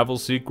 This travel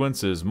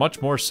sequence is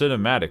much more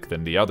cinematic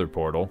than the other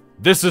portal.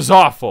 This is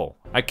awful!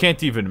 I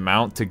can't even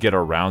mount to get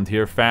around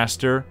here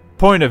faster.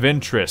 Point of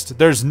interest,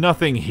 there's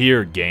nothing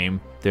here, game.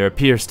 There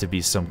appears to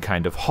be some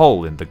kind of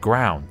hole in the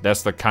ground.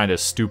 That's the kind of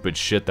stupid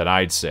shit that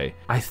I'd say.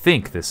 I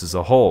think this is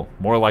a hole,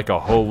 more like a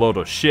whole load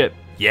of shit.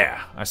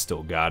 Yeah, I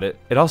still got it.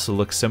 It also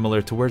looks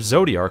similar to where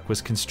Zodiark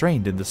was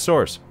constrained in the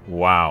source.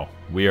 Wow,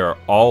 we are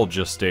all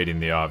just stating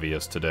the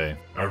obvious today.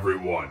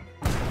 Everyone,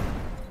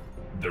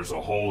 there's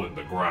a hole in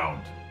the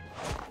ground.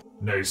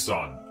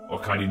 Nei-san,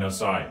 okari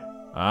nasai.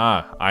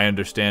 Ah, I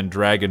understand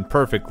Dragon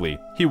perfectly.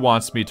 He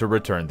wants me to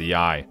return the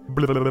eye.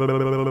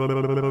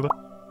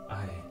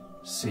 I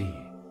see.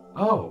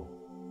 Oh,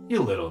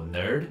 you little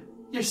nerd.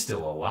 You're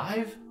still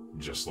alive?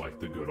 Just like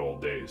the good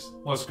old days.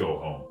 Let's go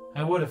home.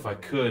 I would if I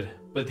could,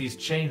 but these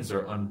chains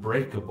are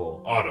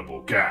unbreakable.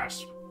 Audible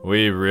gasp.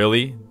 We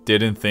really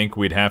didn't think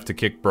we'd have to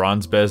kick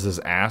Bronzebez's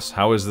ass?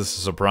 How is this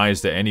a surprise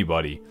to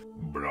anybody?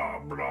 Blah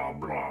blah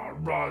blah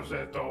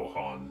Razeto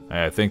hon.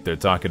 I think they're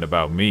talking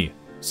about me.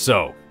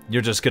 So,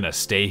 you're just gonna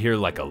stay here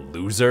like a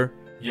loser?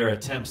 Your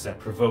attempts at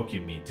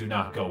provoking me do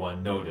not go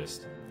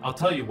unnoticed. I'll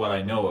tell you what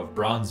I know of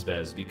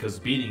Bronzebez because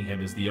beating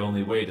him is the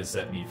only way to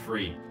set me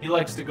free. He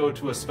likes to go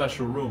to a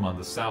special room on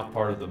the south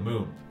part of the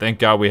moon. Thank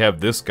God we have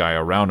this guy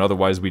around,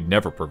 otherwise we'd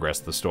never progress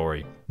the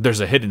story. There's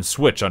a hidden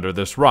switch under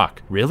this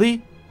rock.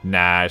 Really?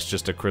 Nah, it's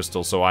just a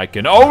crystal so I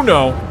can— Oh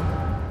no!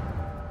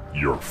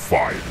 You're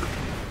fired.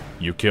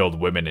 You killed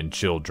women and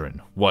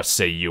children. What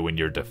say you in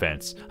your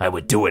defense? I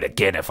would do it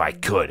again if I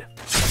could.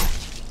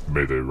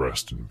 May they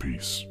rest in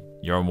peace.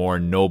 You're more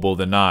noble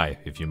than I,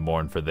 if you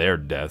mourn for their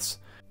deaths.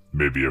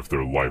 Maybe if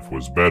their life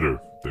was better,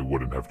 they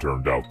wouldn't have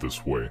turned out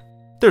this way.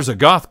 There's a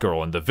goth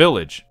girl in the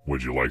village.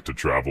 Would you like to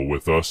travel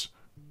with us?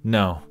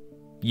 No,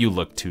 you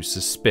look too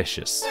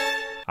suspicious.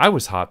 I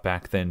was hot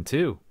back then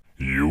too.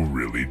 You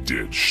really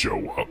did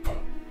show up.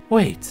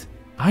 Wait,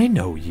 I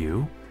know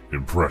you.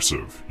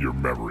 Impressive. Your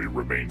memory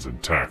remains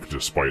intact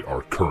despite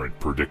our current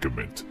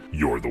predicament.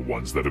 You're the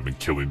ones that have been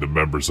killing the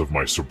members of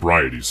my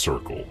sobriety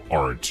circle,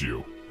 aren't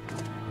you?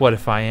 What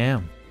if I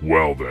am?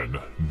 Well then,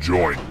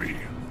 join me.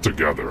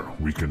 Together,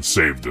 we can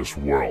save this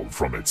world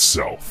from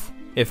itself.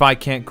 If I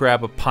can't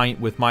grab a pint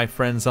with my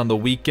friends on the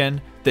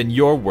weekend, then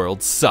your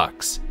world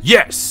sucks.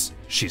 Yes!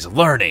 She's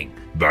learning.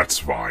 That's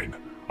fine.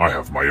 I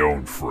have my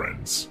own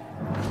friends.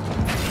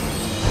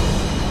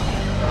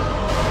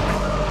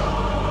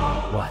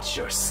 Watch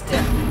your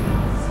step.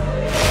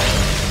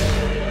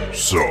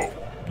 So,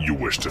 you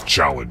wish to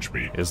challenge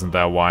me? Isn't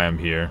that why I'm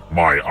here?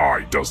 My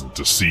eye doesn't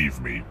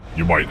deceive me.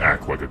 You might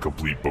act like a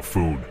complete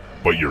buffoon,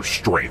 but your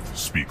strength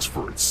speaks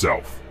for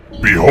itself.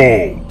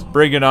 Behold!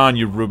 Bring it on,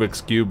 you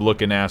Rubik's Cube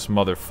looking ass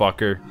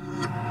motherfucker.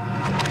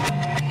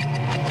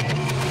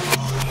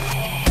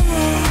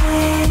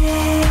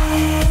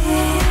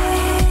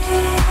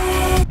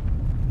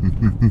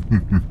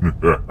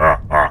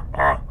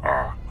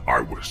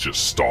 I was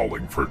just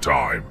stalling for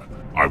time.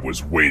 I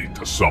was waiting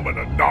to summon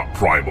a not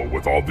primal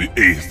with all the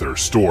aether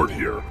stored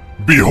here.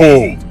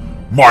 Behold!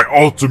 My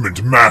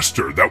ultimate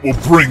master that will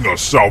bring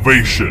us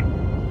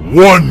salvation!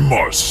 One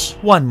must!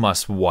 One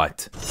must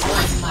what?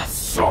 One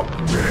must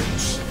Submit!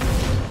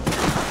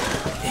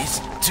 He's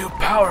too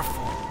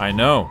powerful. I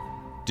know.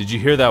 Did you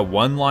hear that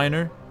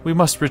one-liner? We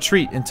must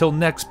retreat until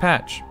next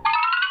patch.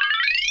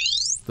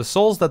 The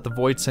souls that the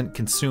Void Sent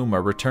consume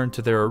are returned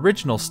to their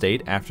original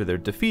state after they're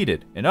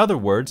defeated. In other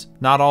words,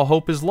 not all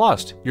hope is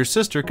lost. Your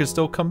sister could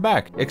still come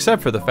back,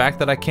 except for the fact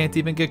that I can't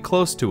even get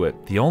close to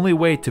it. The only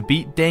way to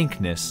beat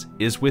dankness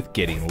is with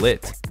getting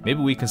lit.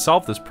 Maybe we can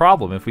solve this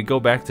problem if we go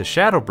back to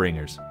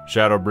Shadowbringers.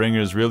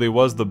 Shadowbringers really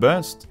was the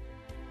best.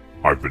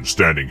 I've been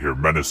standing here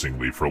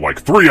menacingly for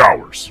like 3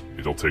 hours.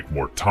 It'll take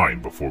more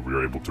time before we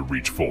are able to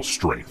reach full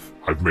strength.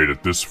 I've made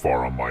it this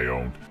far on my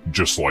own,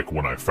 just like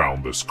when I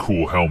found this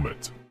cool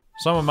helmet.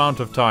 Some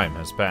amount of time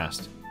has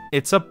passed.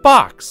 It's a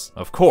box!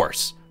 Of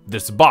course.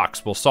 This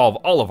box will solve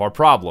all of our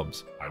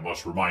problems. I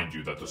must remind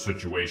you that the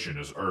situation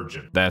is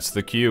urgent. That's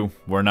the cue.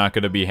 We're not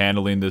going to be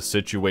handling this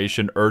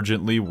situation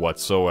urgently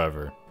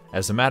whatsoever.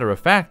 As a matter of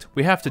fact,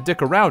 we have to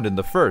dick around in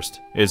the first.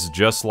 It's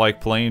just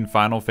like playing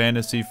Final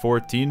Fantasy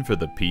XIV for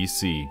the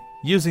PC.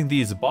 Using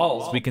these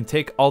balls, we can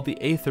take all the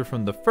aether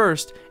from the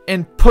first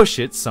and push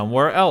it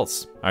somewhere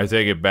else. I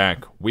take it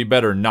back. We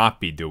better not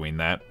be doing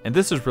that. And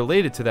this is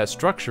related to that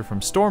structure from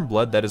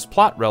Stormblood that is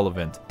plot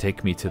relevant.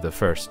 Take me to the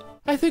first.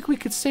 I think we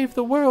could save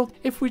the world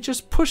if we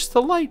just push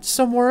the light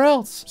somewhere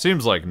else.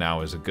 Seems like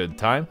now is a good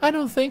time. I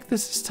don't think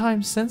this is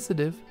time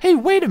sensitive. Hey,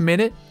 wait a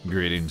minute.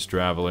 Greetings,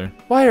 traveler.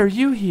 Why are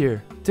you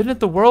here?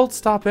 Didn't the world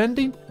stop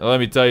ending? Let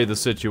me tell you the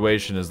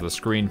situation as the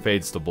screen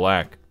fades to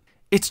black.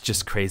 It's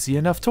just crazy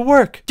enough to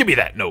work. Give me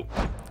that note.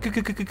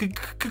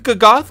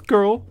 Goth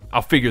girl.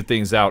 I'll figure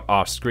things out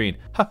off screen.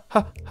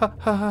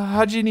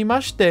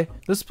 Hajinimashite.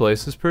 This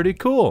place is pretty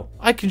cool.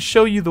 I can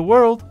show you the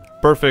world.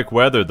 Perfect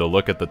weather to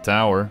look at the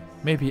tower.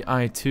 Maybe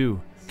I too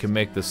can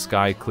make the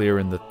sky clear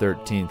in the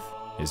 13th.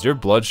 Is your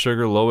blood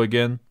sugar low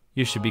again?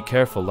 You should be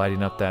careful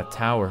lighting up that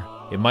tower.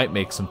 It might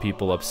make some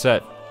people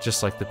upset,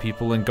 just like the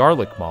people in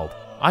Garlic Malt.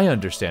 I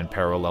understand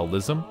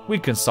parallelism. We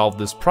can solve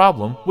this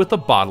problem with a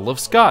bottle of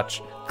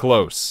scotch.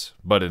 Close,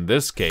 but in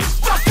this case...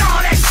 Fuck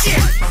all that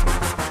shit!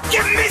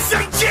 Give me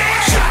some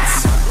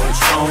jazz!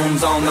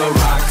 Patron's on the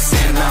rocks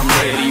and I'm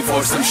ready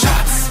for some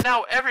shots.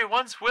 Now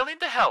everyone's willing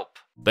to help.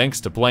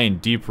 Thanks to playing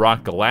Deep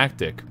Rock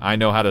Galactic, I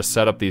know how to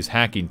set up these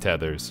hacking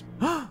tethers.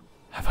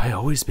 Have I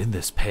always been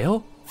this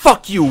pale?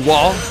 Fuck you,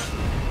 Wall!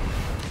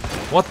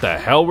 What the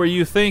hell were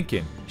you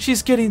thinking?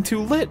 She's getting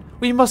too lit.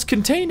 We must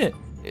contain it.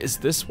 Is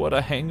this what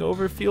a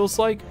hangover feels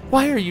like?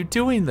 Why are you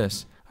doing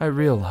this? I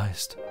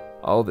realized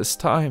all this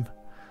time,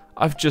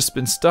 I've just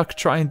been stuck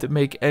trying to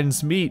make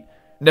ends meet,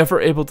 never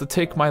able to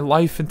take my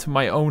life into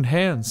my own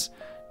hands.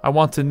 I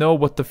want to know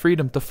what the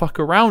freedom to fuck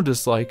around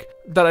is like,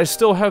 that I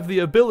still have the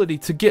ability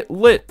to get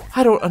lit.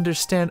 I don't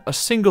understand a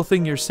single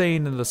thing you're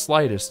saying in the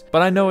slightest,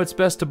 but I know it's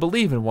best to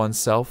believe in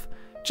oneself.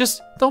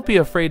 Just don't be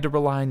afraid to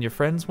rely on your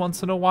friends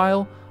once in a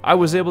while. I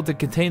was able to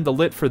contain the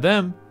lit for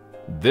them.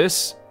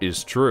 This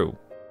is true.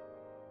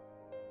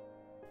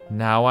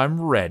 Now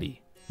I'm ready.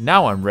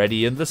 Now I'm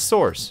ready in the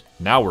source.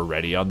 Now we're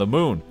ready on the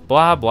moon.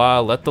 Blah blah,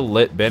 let the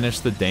lit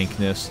banish the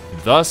dankness.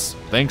 Thus,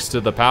 thanks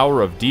to the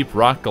power of Deep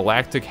Rock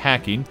Galactic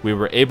hacking, we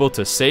were able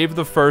to save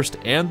the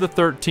 1st and the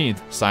 13th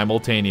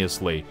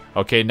simultaneously.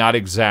 Okay, not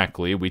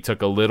exactly. We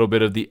took a little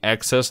bit of the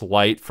excess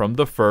light from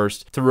the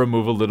 1st to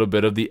remove a little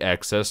bit of the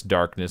excess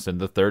darkness in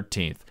the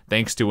 13th,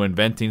 thanks to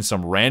inventing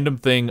some random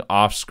thing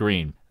off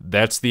screen.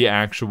 That's the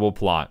actual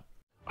plot.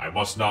 I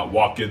must not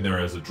walk in there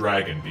as a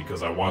dragon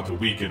because I want to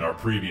weaken our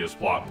previous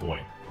plot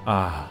point.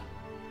 Ah,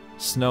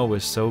 snow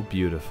is so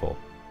beautiful.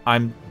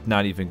 I'm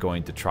not even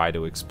going to try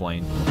to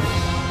explain.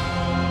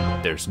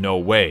 There's no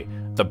way.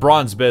 The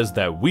Bronze Bez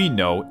that we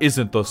know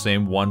isn't the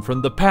same one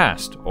from the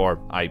past. Or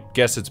I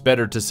guess it's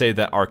better to say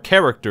that our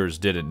characters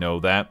didn't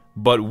know that,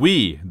 but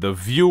we, the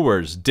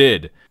viewers,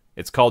 did.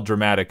 It's called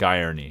dramatic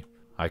irony.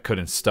 I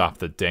couldn't stop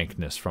the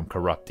dankness from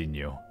corrupting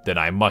you. Then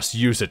I must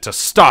use it to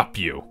stop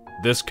you!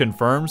 This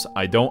confirms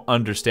I don't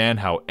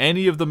understand how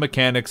any of the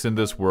mechanics in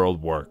this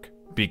world work.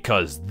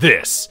 Because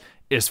this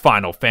is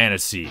Final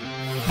Fantasy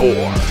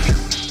 4.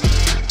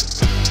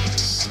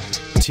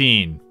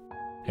 Teen.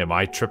 Am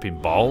I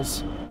tripping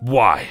balls?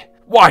 Why?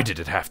 Why did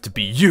it have to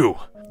be you?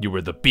 You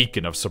were the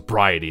beacon of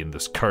sobriety in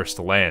this cursed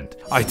land.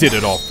 I did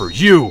it all for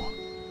you!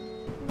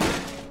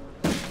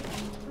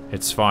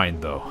 It's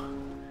fine though.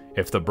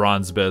 If the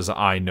Bronze Bez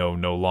I know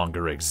no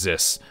longer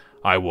exists,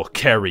 I will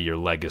carry your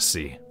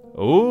legacy.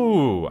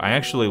 Ooh, I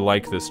actually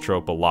like this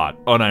trope a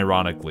lot,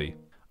 unironically.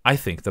 I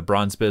think the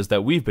Bronze Bez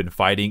that we've been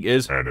fighting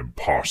is an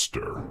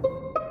imposter.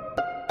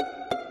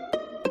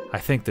 I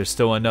think there's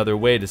still another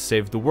way to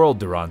save the world,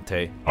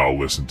 Durante. I'll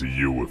listen to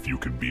you if you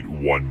can beat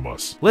one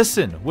mus.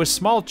 Listen, with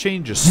small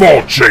changes...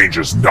 Small change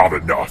is not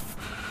enough!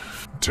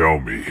 Tell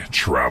me,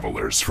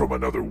 travelers from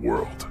another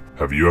world,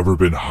 have you ever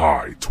been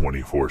high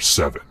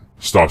 24/7?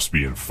 Stops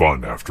being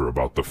fun after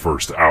about the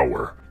first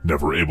hour.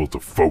 Never able to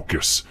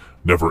focus,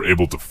 never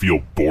able to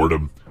feel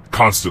boredom,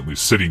 constantly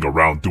sitting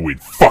around doing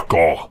fuck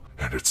all.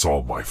 And it's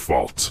all my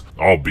fault.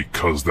 All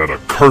because that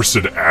accursed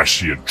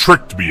Ashian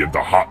tricked me into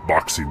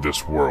hotboxing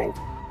this world.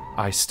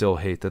 I still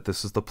hate that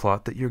this is the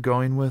plot that you're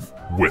going with.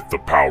 With the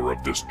power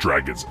of this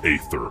dragon's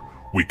aether,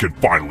 we can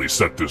finally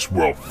set this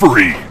world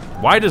free!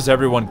 Why does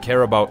everyone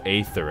care about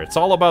Aether? It's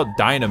all about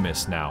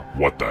Dynamis now.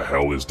 What the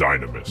hell is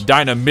Dynamis?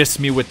 Dynamis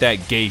me with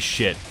that gay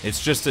shit.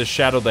 It's just as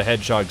Shadow the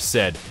Hedgehog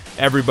said,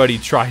 everybody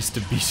tries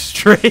to be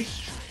straight.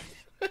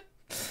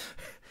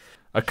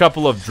 A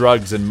couple of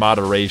drugs in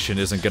moderation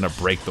isn't gonna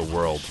break the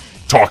world.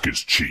 Talk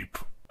is cheap.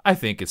 I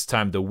think it's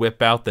time to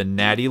whip out the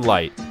natty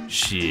light.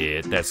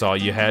 Shit, that's all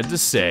you had to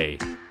say.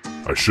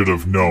 I should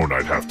have known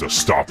I'd have to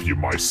stop you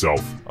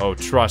myself. Oh,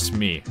 trust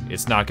me,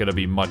 it's not gonna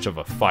be much of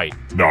a fight.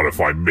 Not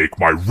if I make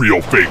my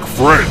real fake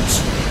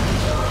friends!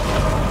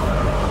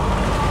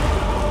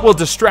 We'll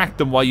distract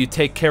them while you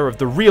take care of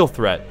the real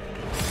threat.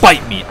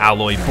 Bite me,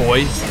 alloy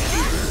boy!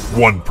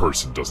 One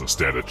person doesn't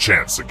stand a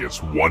chance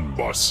against one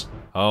mus.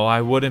 Oh,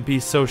 I wouldn't be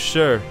so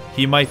sure.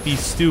 He might be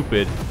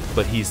stupid,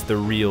 but he's the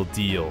real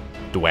deal.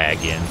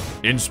 Dwagon.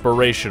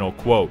 Inspirational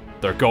quote.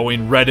 They're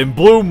going red and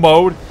blue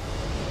mode!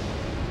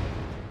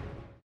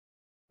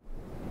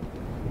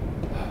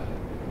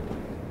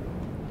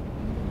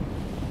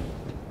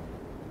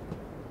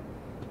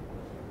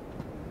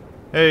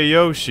 Hey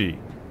Yoshi,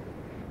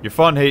 your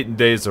fun-hating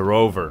days are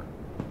over.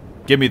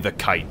 Give me the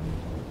kite.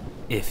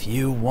 If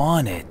you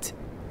want it,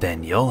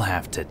 then you'll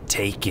have to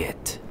take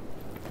it.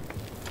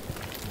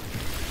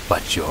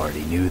 But you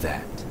already knew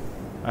that.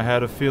 I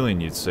had a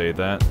feeling you'd say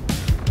that.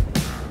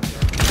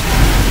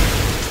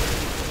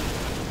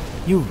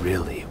 You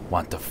really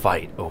want to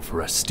fight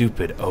over a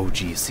stupid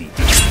OGCD.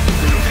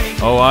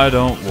 Oh, I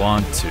don't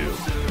want to.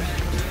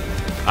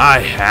 I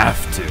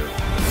have to.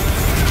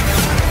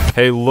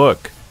 Hey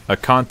look, a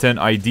content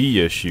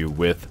ID issue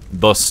with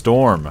The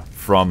Storm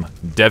from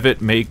Devil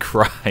May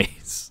Cry.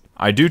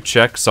 I do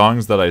check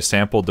songs that I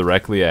sample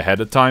directly ahead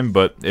of time,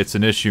 but it's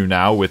an issue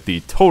now with the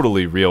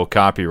totally real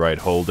copyright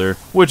holder,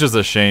 which is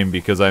a shame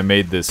because I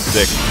made this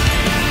sick.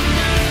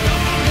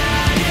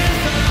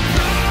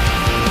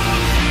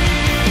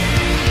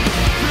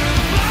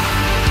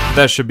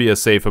 That should be a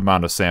safe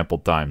amount of sample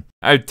time.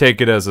 I'd take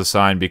it as a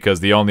sign because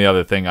the only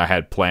other thing I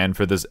had planned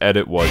for this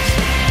edit was...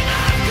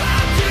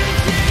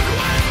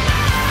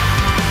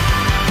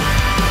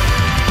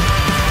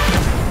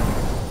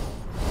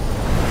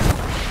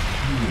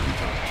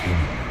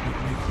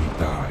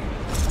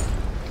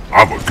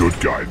 I'm a good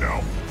guy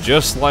now.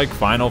 Just like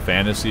Final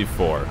Fantasy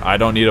IV. I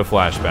don't need a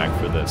flashback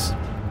for this.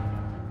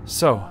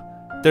 So,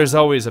 there's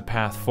always a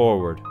path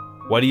forward.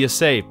 What do you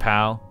say,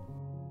 pal?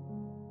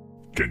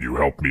 Can you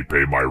help me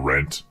pay my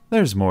rent?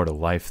 There's more to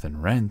life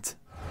than rent.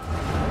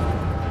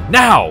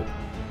 Now!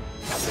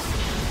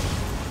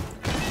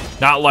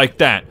 Not like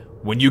that.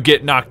 When you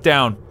get knocked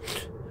down,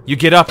 you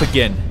get up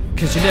again.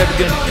 'Cause you're never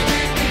gonna...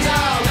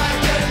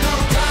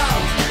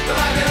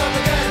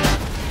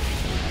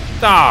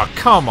 Ah,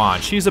 come on,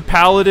 she's a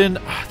paladin?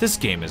 This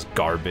game is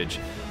garbage.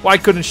 Why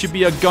couldn't she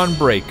be a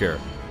gunbreaker?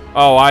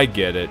 Oh, I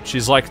get it.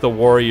 She's like the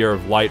warrior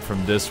of light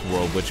from this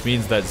world, which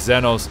means that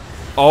Xenos...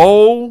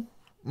 Oh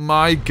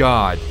my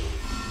god.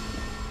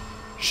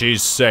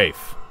 She's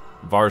safe.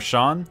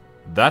 Varshan,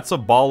 that's a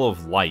ball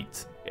of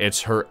light.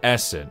 It's her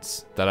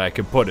essence that I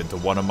can put into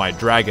one of my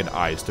dragon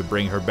eyes to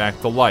bring her back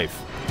to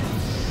life.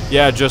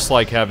 Yeah, just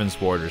like Heaven's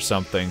Ward or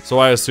something. So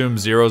I assume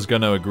Zero's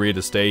gonna agree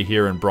to stay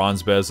here and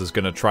Bronzebez is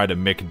gonna try to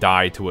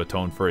die to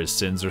atone for his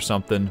sins or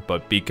something,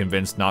 but be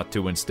convinced not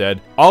to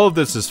instead. All of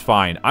this is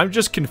fine. I'm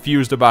just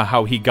confused about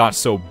how he got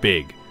so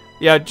big.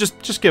 Yeah,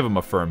 just give him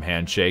a firm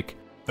handshake.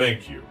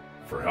 Thank you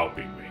for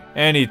helping me.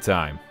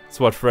 Anytime. It's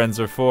what friends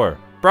are for.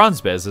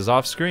 Bronzebez is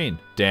off screen.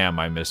 Damn,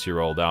 I miss your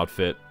old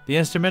outfit. The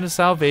instrument of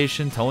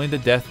salvation, tolling the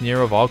death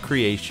near of all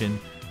creation.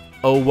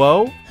 Oh,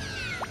 whoa?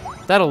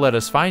 That'll let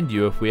us find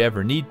you if we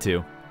ever need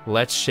to.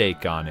 Let's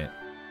shake on it.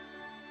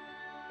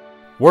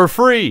 We're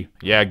free!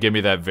 Yeah, give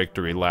me that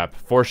victory lap.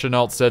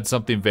 Fortunalt said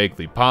something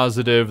vaguely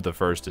positive. The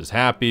first is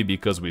happy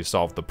because we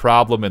solved the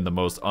problem in the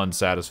most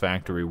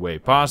unsatisfactory way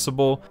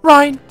possible.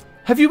 Ryan,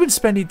 have you been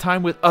spending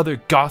time with other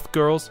goth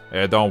girls?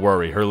 Don't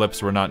worry, her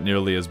lips were not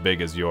nearly as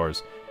big as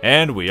yours.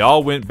 And we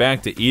all went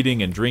back to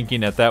eating and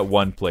drinking at that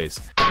one place.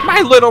 My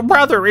little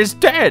brother is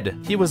dead!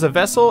 He was a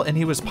vessel and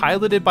he was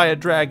piloted by a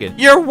dragon.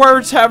 Your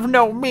words have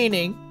no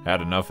meaning.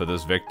 Had enough of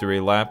this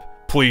victory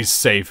lap? Please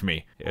save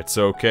me. It's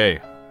okay.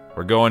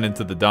 We're going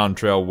into the Dawn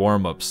Trail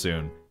warm-up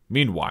soon.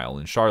 Meanwhile,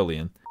 in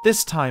Charlian,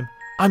 this time,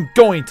 I'm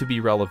going to be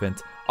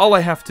relevant. All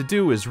I have to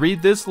do is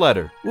read this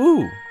letter.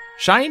 Ooh,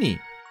 shiny.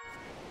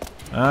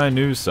 I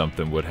knew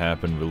something would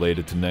happen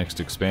related to next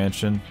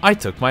expansion. I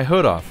took my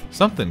hood off.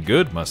 Something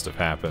good must have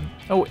happened.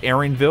 Oh,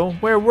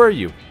 Erinville, where were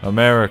you?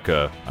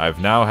 America, I've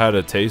now had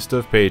a taste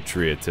of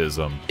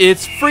patriotism.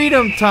 It's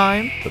freedom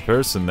time! The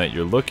person that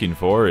you're looking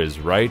for is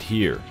right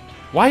here.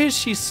 Why is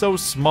she so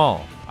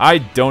small? I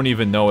don't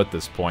even know at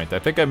this point. I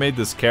think I made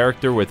this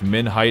character with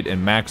min height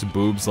and max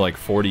boobs like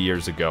 40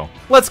 years ago.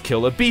 Let's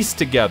kill a beast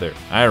together.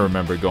 I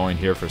remember going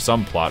here for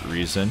some plot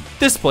reason.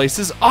 This place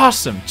is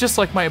awesome, just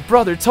like my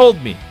brother told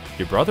me.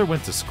 Your brother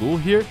went to school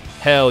here?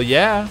 Hell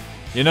yeah.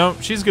 You know,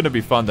 she's gonna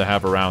be fun to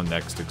have around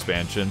next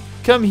expansion.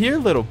 Come here,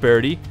 little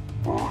birdie.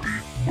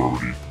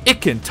 Birdie. It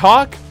can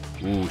talk?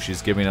 Ooh,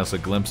 she's giving us a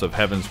glimpse of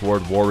Heaven's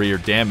Ward warrior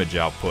damage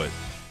output.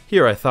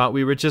 Here I thought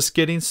we were just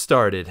getting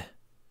started.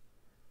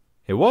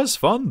 It was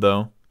fun,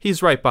 though.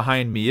 He's right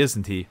behind me,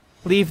 isn't he?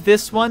 Leave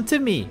this one to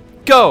me.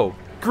 Go!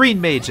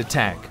 Green Mage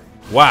attack.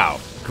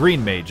 Wow,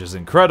 Green Mage is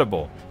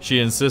incredible. She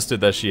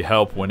insisted that she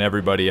help when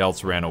everybody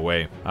else ran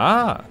away.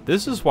 Ah,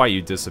 this is why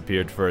you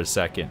disappeared for a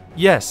second.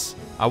 Yes,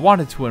 I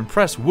wanted to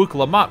impress Wook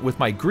Lamont with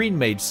my Green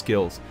Mage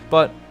skills,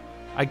 but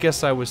I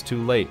guess I was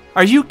too late.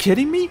 Are you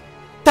kidding me?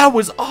 That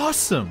was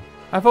awesome!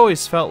 I've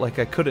always felt like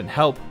I couldn't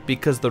help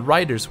because the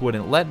writers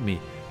wouldn't let me,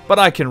 but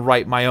I can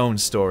write my own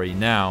story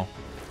now.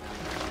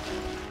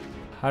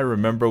 I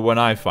remember when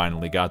I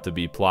finally got to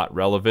be plot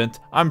relevant.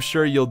 I'm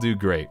sure you'll do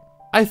great.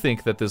 I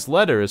think that this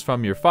letter is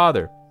from your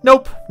father.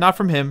 Nope, not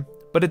from him.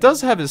 But it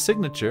does have his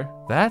signature.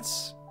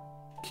 That's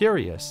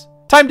curious.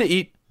 Time to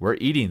eat. We're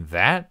eating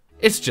that?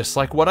 It's just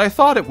like what I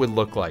thought it would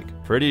look like.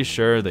 Pretty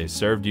sure they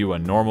served you a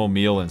normal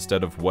meal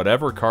instead of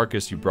whatever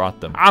carcass you brought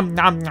them.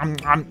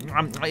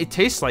 It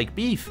tastes like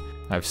beef.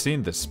 I've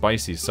seen this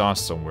spicy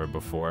sauce somewhere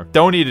before.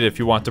 Don't eat it if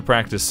you want to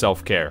practice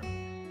self-care.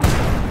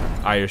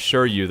 I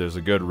assure you there's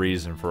a good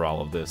reason for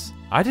all of this.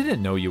 I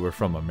didn't know you were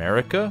from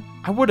America.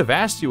 I would have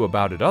asked you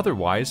about it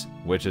otherwise.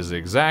 Which is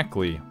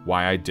exactly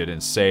why I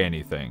didn't say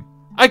anything.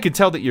 I could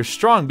tell that you're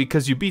strong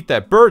because you beat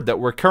that bird that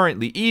we're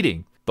currently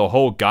eating. The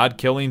whole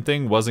god-killing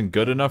thing wasn't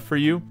good enough for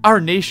you?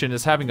 Our nation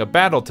is having a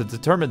battle to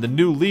determine the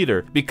new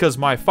leader because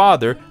my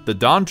father, the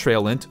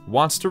Dawntrailant,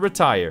 wants to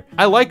retire.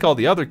 I like all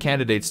the other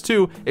candidates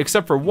too,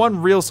 except for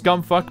one real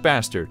scumfuck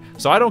bastard.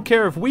 So I don't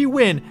care if we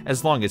win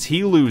as long as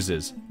he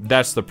loses.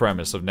 That's the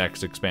premise of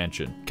next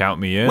expansion. Count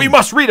me in. We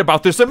must read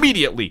about this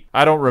immediately!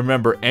 I don't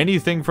remember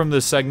anything from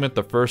this segment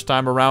the first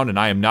time around, and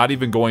I am not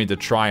even going to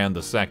try on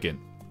the second.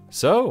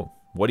 So,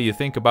 what do you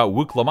think about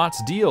Wook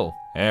Lamotte's deal?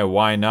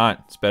 Why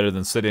not? It's better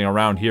than sitting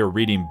around here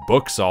reading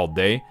books all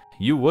day.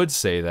 You would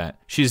say that.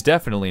 She's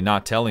definitely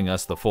not telling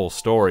us the full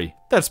story.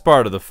 That's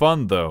part of the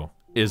fun though,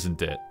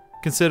 isn't it?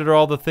 Consider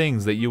all the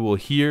things that you will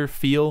hear,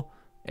 feel,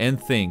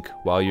 and think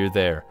while you're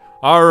there.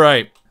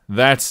 Alright,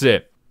 that's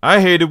it.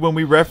 I hated when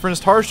we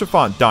referenced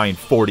Haurchefant dying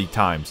 40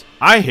 times.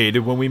 I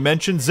hated when we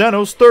mentioned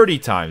Xenos 30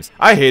 times.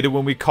 I hated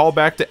when we called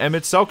back to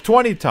Emmett Selk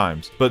 20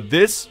 times. But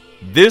this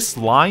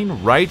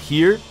line right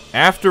here,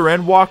 after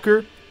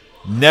Endwalker,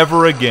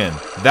 never again.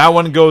 That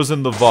one goes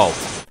in the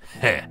vault.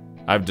 Heh.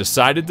 I've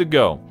decided to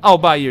go. All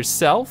by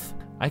yourself?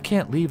 I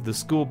can't leave the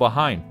school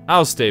behind.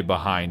 I'll stay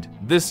behind.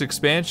 This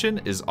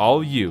expansion is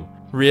all you.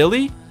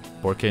 Really?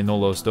 ¿Por qué no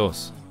los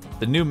dos?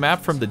 The new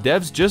map from the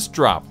devs just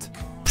dropped.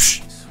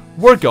 Psh,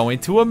 we're going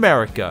to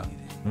America.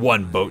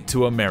 One boat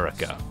to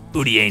America.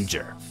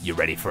 Udianger, you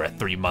ready for a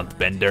 3-month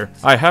bender?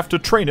 I have to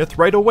traineth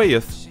right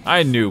awayeth.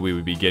 I knew we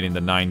would be getting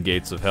the 9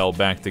 gates of hell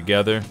back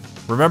together.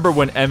 Remember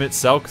when Emmett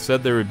Selk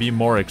said there would be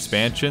more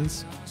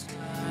expansions?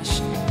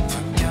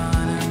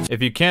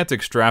 If you can't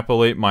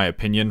extrapolate my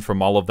opinion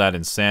from all of that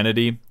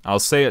insanity, I'll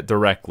say it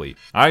directly.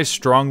 I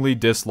strongly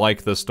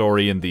dislike the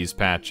story in these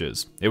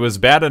patches. It was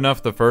bad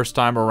enough the first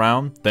time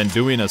around, then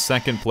doing a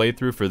second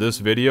playthrough for this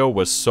video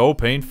was so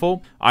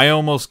painful, I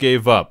almost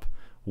gave up.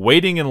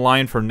 Waiting in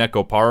line for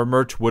Nekopara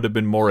merch would have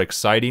been more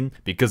exciting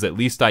because at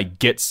least I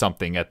get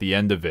something at the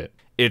end of it.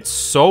 It's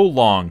so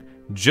long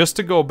just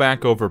to go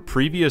back over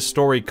previous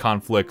story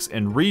conflicts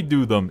and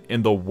redo them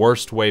in the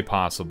worst way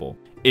possible.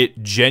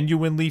 It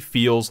genuinely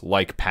feels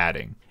like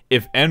padding.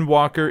 If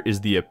Endwalker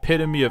is the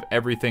epitome of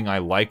everything I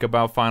like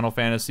about Final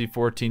Fantasy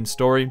XIV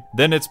story,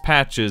 then its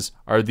patches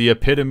are the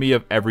epitome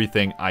of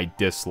everything I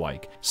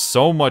dislike.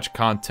 So much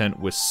content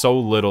with so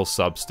little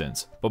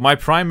substance. But my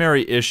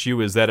primary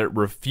issue is that it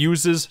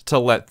refuses to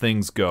let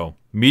things go.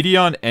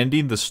 Medion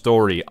ending the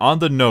story on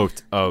the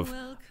note of,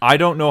 I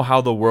don't know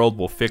how the world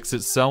will fix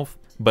itself,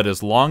 but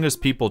as long as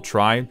people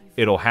try,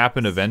 it'll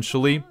happen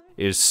eventually,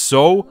 is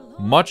so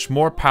much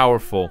more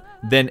powerful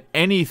than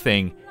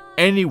anything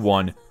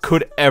anyone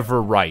could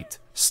ever write.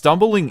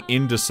 Stumbling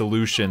into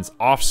solutions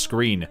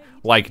off-screen,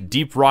 like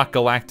Deep Rock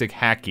Galactic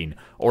hacking,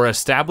 or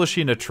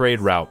establishing a trade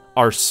route,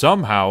 are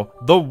somehow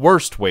the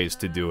worst ways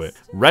to do it.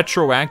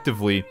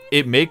 Retroactively,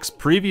 it makes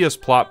previous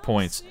plot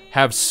points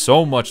have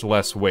so much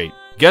less weight.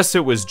 Guess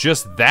it was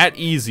just that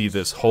easy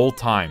this whole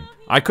time.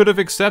 I could have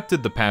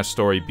accepted the past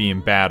story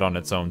being bad on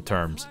its own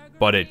terms,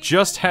 but it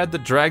just had to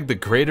drag the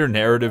greater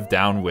narrative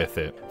down with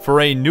it. For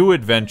a new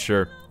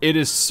adventure, it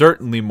is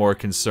certainly more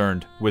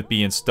concerned with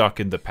being stuck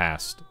in the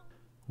past.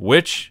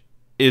 Which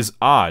is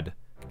odd,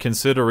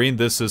 considering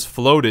this is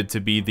floated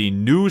to be the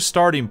new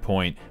starting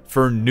point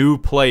for new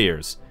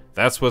players.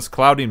 That's what's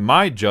clouding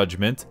my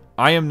judgment.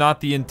 I am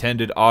not the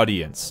intended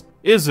audience.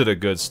 Is it a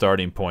good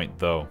starting point,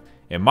 though?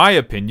 In my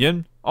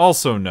opinion,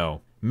 also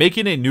no.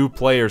 Making a new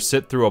player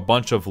sit through a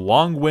bunch of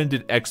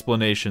long-winded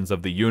explanations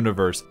of the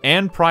universe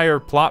and prior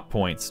plot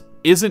points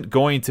isn't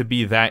going to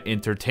be that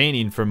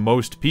entertaining for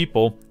most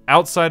people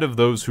outside of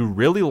those who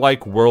really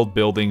like world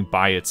building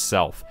by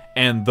itself.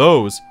 And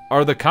those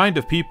are the kind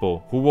of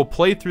people who will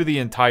play through the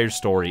entire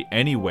story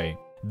anyway.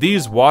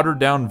 These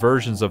watered-down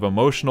versions of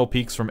emotional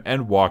peaks from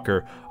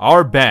Endwalker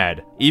are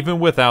bad, even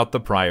without the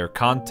prior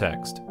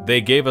context.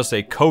 They gave us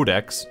a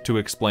codex to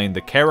explain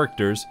the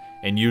characters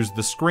and used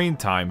the screen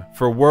time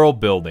for world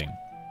building.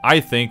 I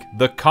think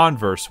the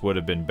converse would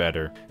have been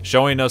better,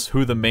 showing us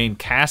who the main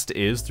cast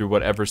is through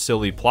whatever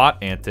silly plot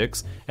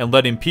antics, and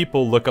letting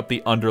people look up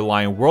the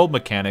underlying world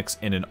mechanics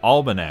in an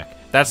almanac.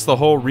 That's the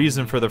whole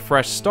reason for the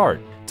fresh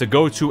start, to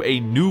go to a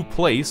new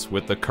place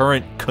with the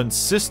current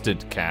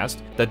consistent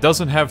cast that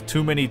doesn't have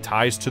too many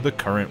ties to the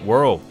current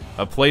world.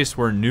 A place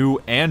where new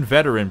and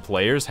veteran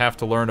players have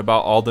to learn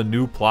about all the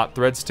new plot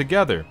threads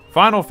together.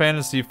 Final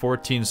Fantasy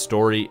XIV's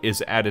story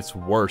is at its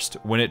worst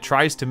when it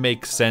tries to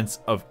make sense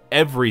of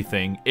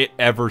everything it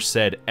ever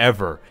said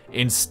ever,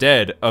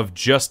 instead of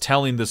just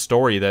telling the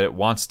story that it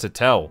wants to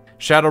tell.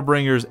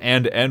 Shadowbringers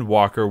and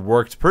Endwalker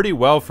worked pretty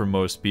well for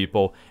most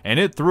people, and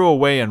it threw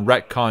away and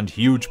retconned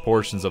huge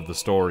portions of the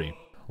story.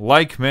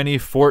 Like many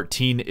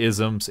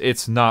 14-isms,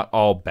 it's not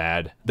all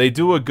bad. They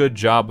do a good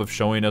job of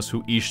showing us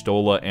who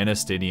Y'shtola and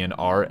Estinian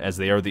are, as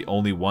they are the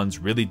only ones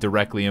really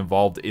directly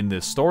involved in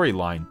this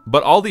storyline.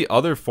 But all the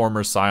other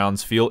former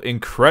Scions feel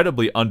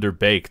incredibly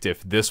underbaked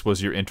if this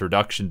was your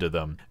introduction to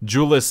them.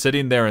 Julius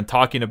sitting there and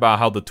talking about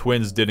how the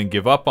twins didn't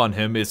give up on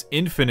him is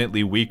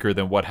infinitely weaker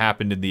than what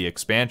happened in the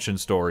expansion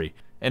story.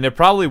 and it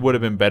probably would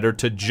have been better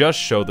to just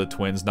show the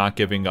twins not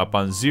giving up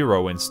on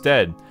Zero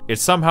instead. It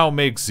somehow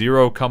makes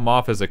Zero come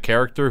off as a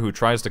character who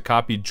tries to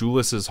copy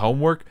Julius's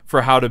homework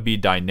for how to be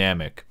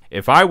dynamic.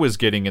 If I was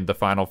getting into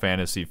Final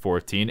Fantasy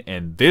XIV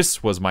and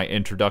this was my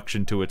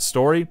introduction to its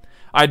story,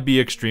 I'd be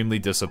extremely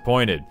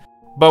disappointed.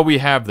 But we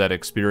have that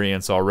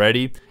experience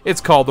already.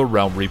 It's called The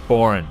Realm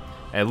Reborn.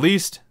 At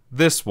least,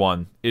 this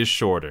one is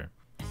shorter.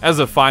 As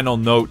a final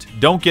note,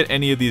 don't get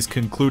any of these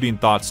concluding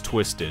thoughts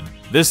twisted.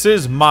 This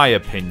is my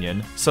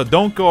opinion, so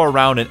don't go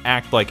around and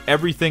act like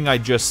everything I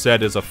just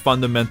said is a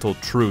fundamental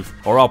truth,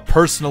 or I'll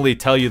personally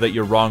tell you that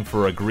you're wrong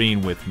for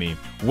agreeing with me.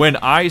 When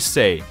I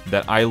say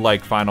that I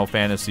like Final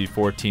Fantasy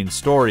XIV's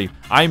story,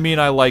 I mean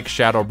I like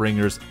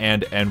Shadowbringers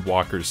and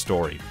Endwalker's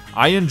story.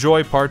 I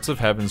enjoy parts of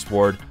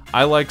Heavensward,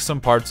 I like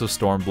some parts of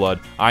Stormblood,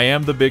 I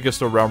am the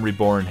biggest A Realm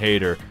Reborn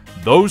hater.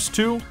 Those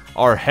two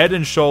are head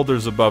and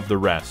shoulders above the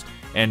rest,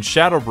 and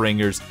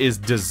Shadowbringers is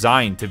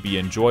designed to be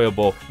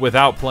enjoyable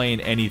without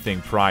playing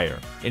anything prior.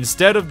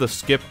 Instead of the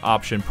skip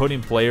option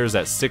putting players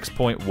at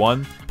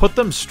 6.1, put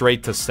them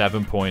straight to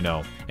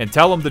 7.0, and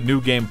tell them the new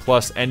game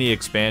plus any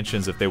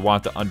expansions if they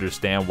want to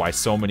understand why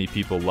so many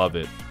people love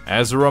it.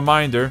 As a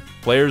reminder,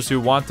 players who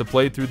want to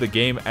play through the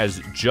game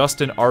as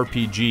just an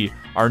RPG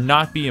are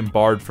not being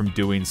barred from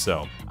doing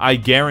so. I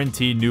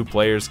guarantee new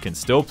players can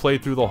still play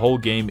through the whole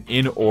game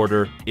in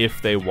order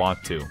if they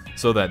want to,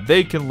 so that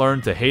they can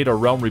learn to hate A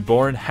Realm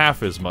Reborn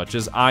half as much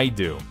as I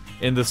do.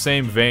 In the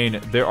same vein,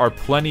 there are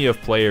plenty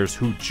of players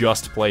who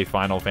just play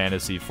Final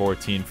Fantasy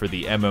XIV for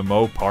the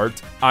MMO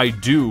part. I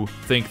do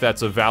think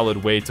that's a valid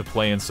way to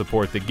play and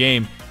support the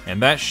game,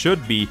 and that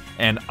should be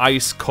an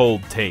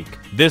ice-cold take.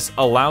 This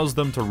allows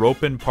them to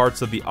rope in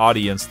parts of the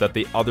audience that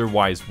they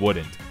otherwise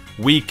wouldn't.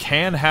 We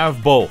can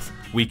have both.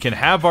 We can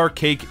have our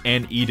cake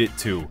and eat it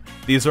too.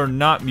 These are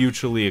not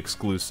mutually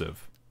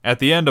exclusive. At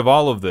the end of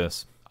all of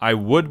this, I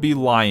would be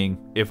lying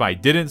if I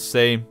didn't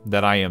say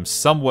that I am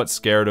somewhat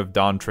scared of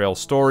Dawntrail's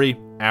story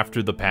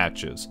after the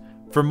patches.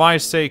 For my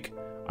sake,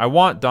 I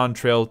want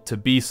Dawntrail to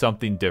be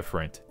something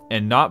different,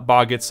 and not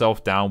bog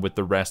itself down with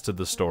the rest of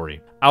the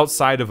story,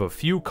 outside of a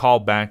few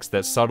callbacks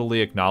that subtly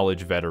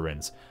acknowledge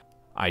veterans.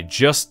 I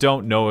just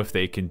don't know if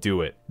they can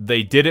do it.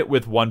 They did it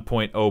with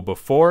 1.0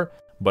 before,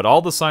 but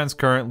all the signs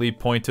currently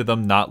point to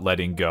them not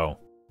letting go.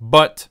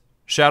 But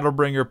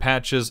Shadowbringer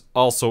patches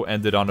also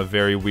ended on a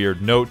very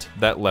weird note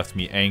that left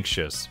me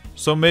anxious.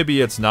 So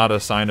maybe it's not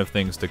a sign of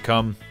things to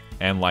come,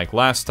 and like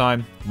last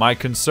time, my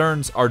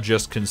concerns are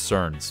just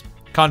concerns.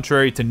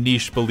 Contrary to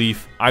niche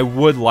belief, I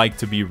would like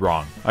to be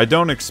wrong. I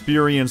don't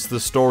experience the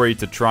story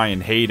to try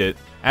and hate it.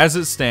 As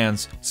it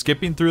stands,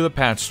 skipping through the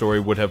patch story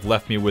would have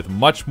left me with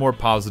much more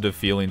positive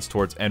feelings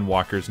towards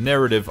Endwalker's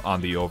narrative on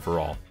the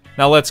overall.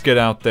 Now let's get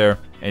out there,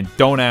 and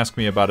don't ask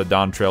me about a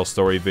Dawntrail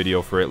story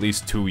video for at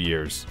least 2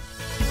 years.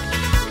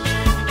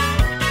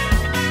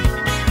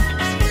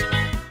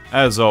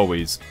 As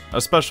always,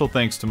 a special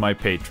thanks to my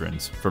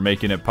patrons for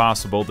making it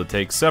possible to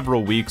take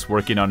several weeks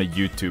working on a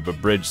YouTube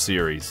abridged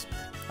series.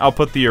 I'll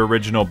put the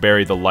original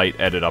Bury the Light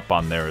edit up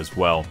on there as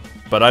well,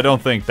 but I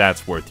don't think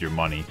that's worth your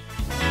money.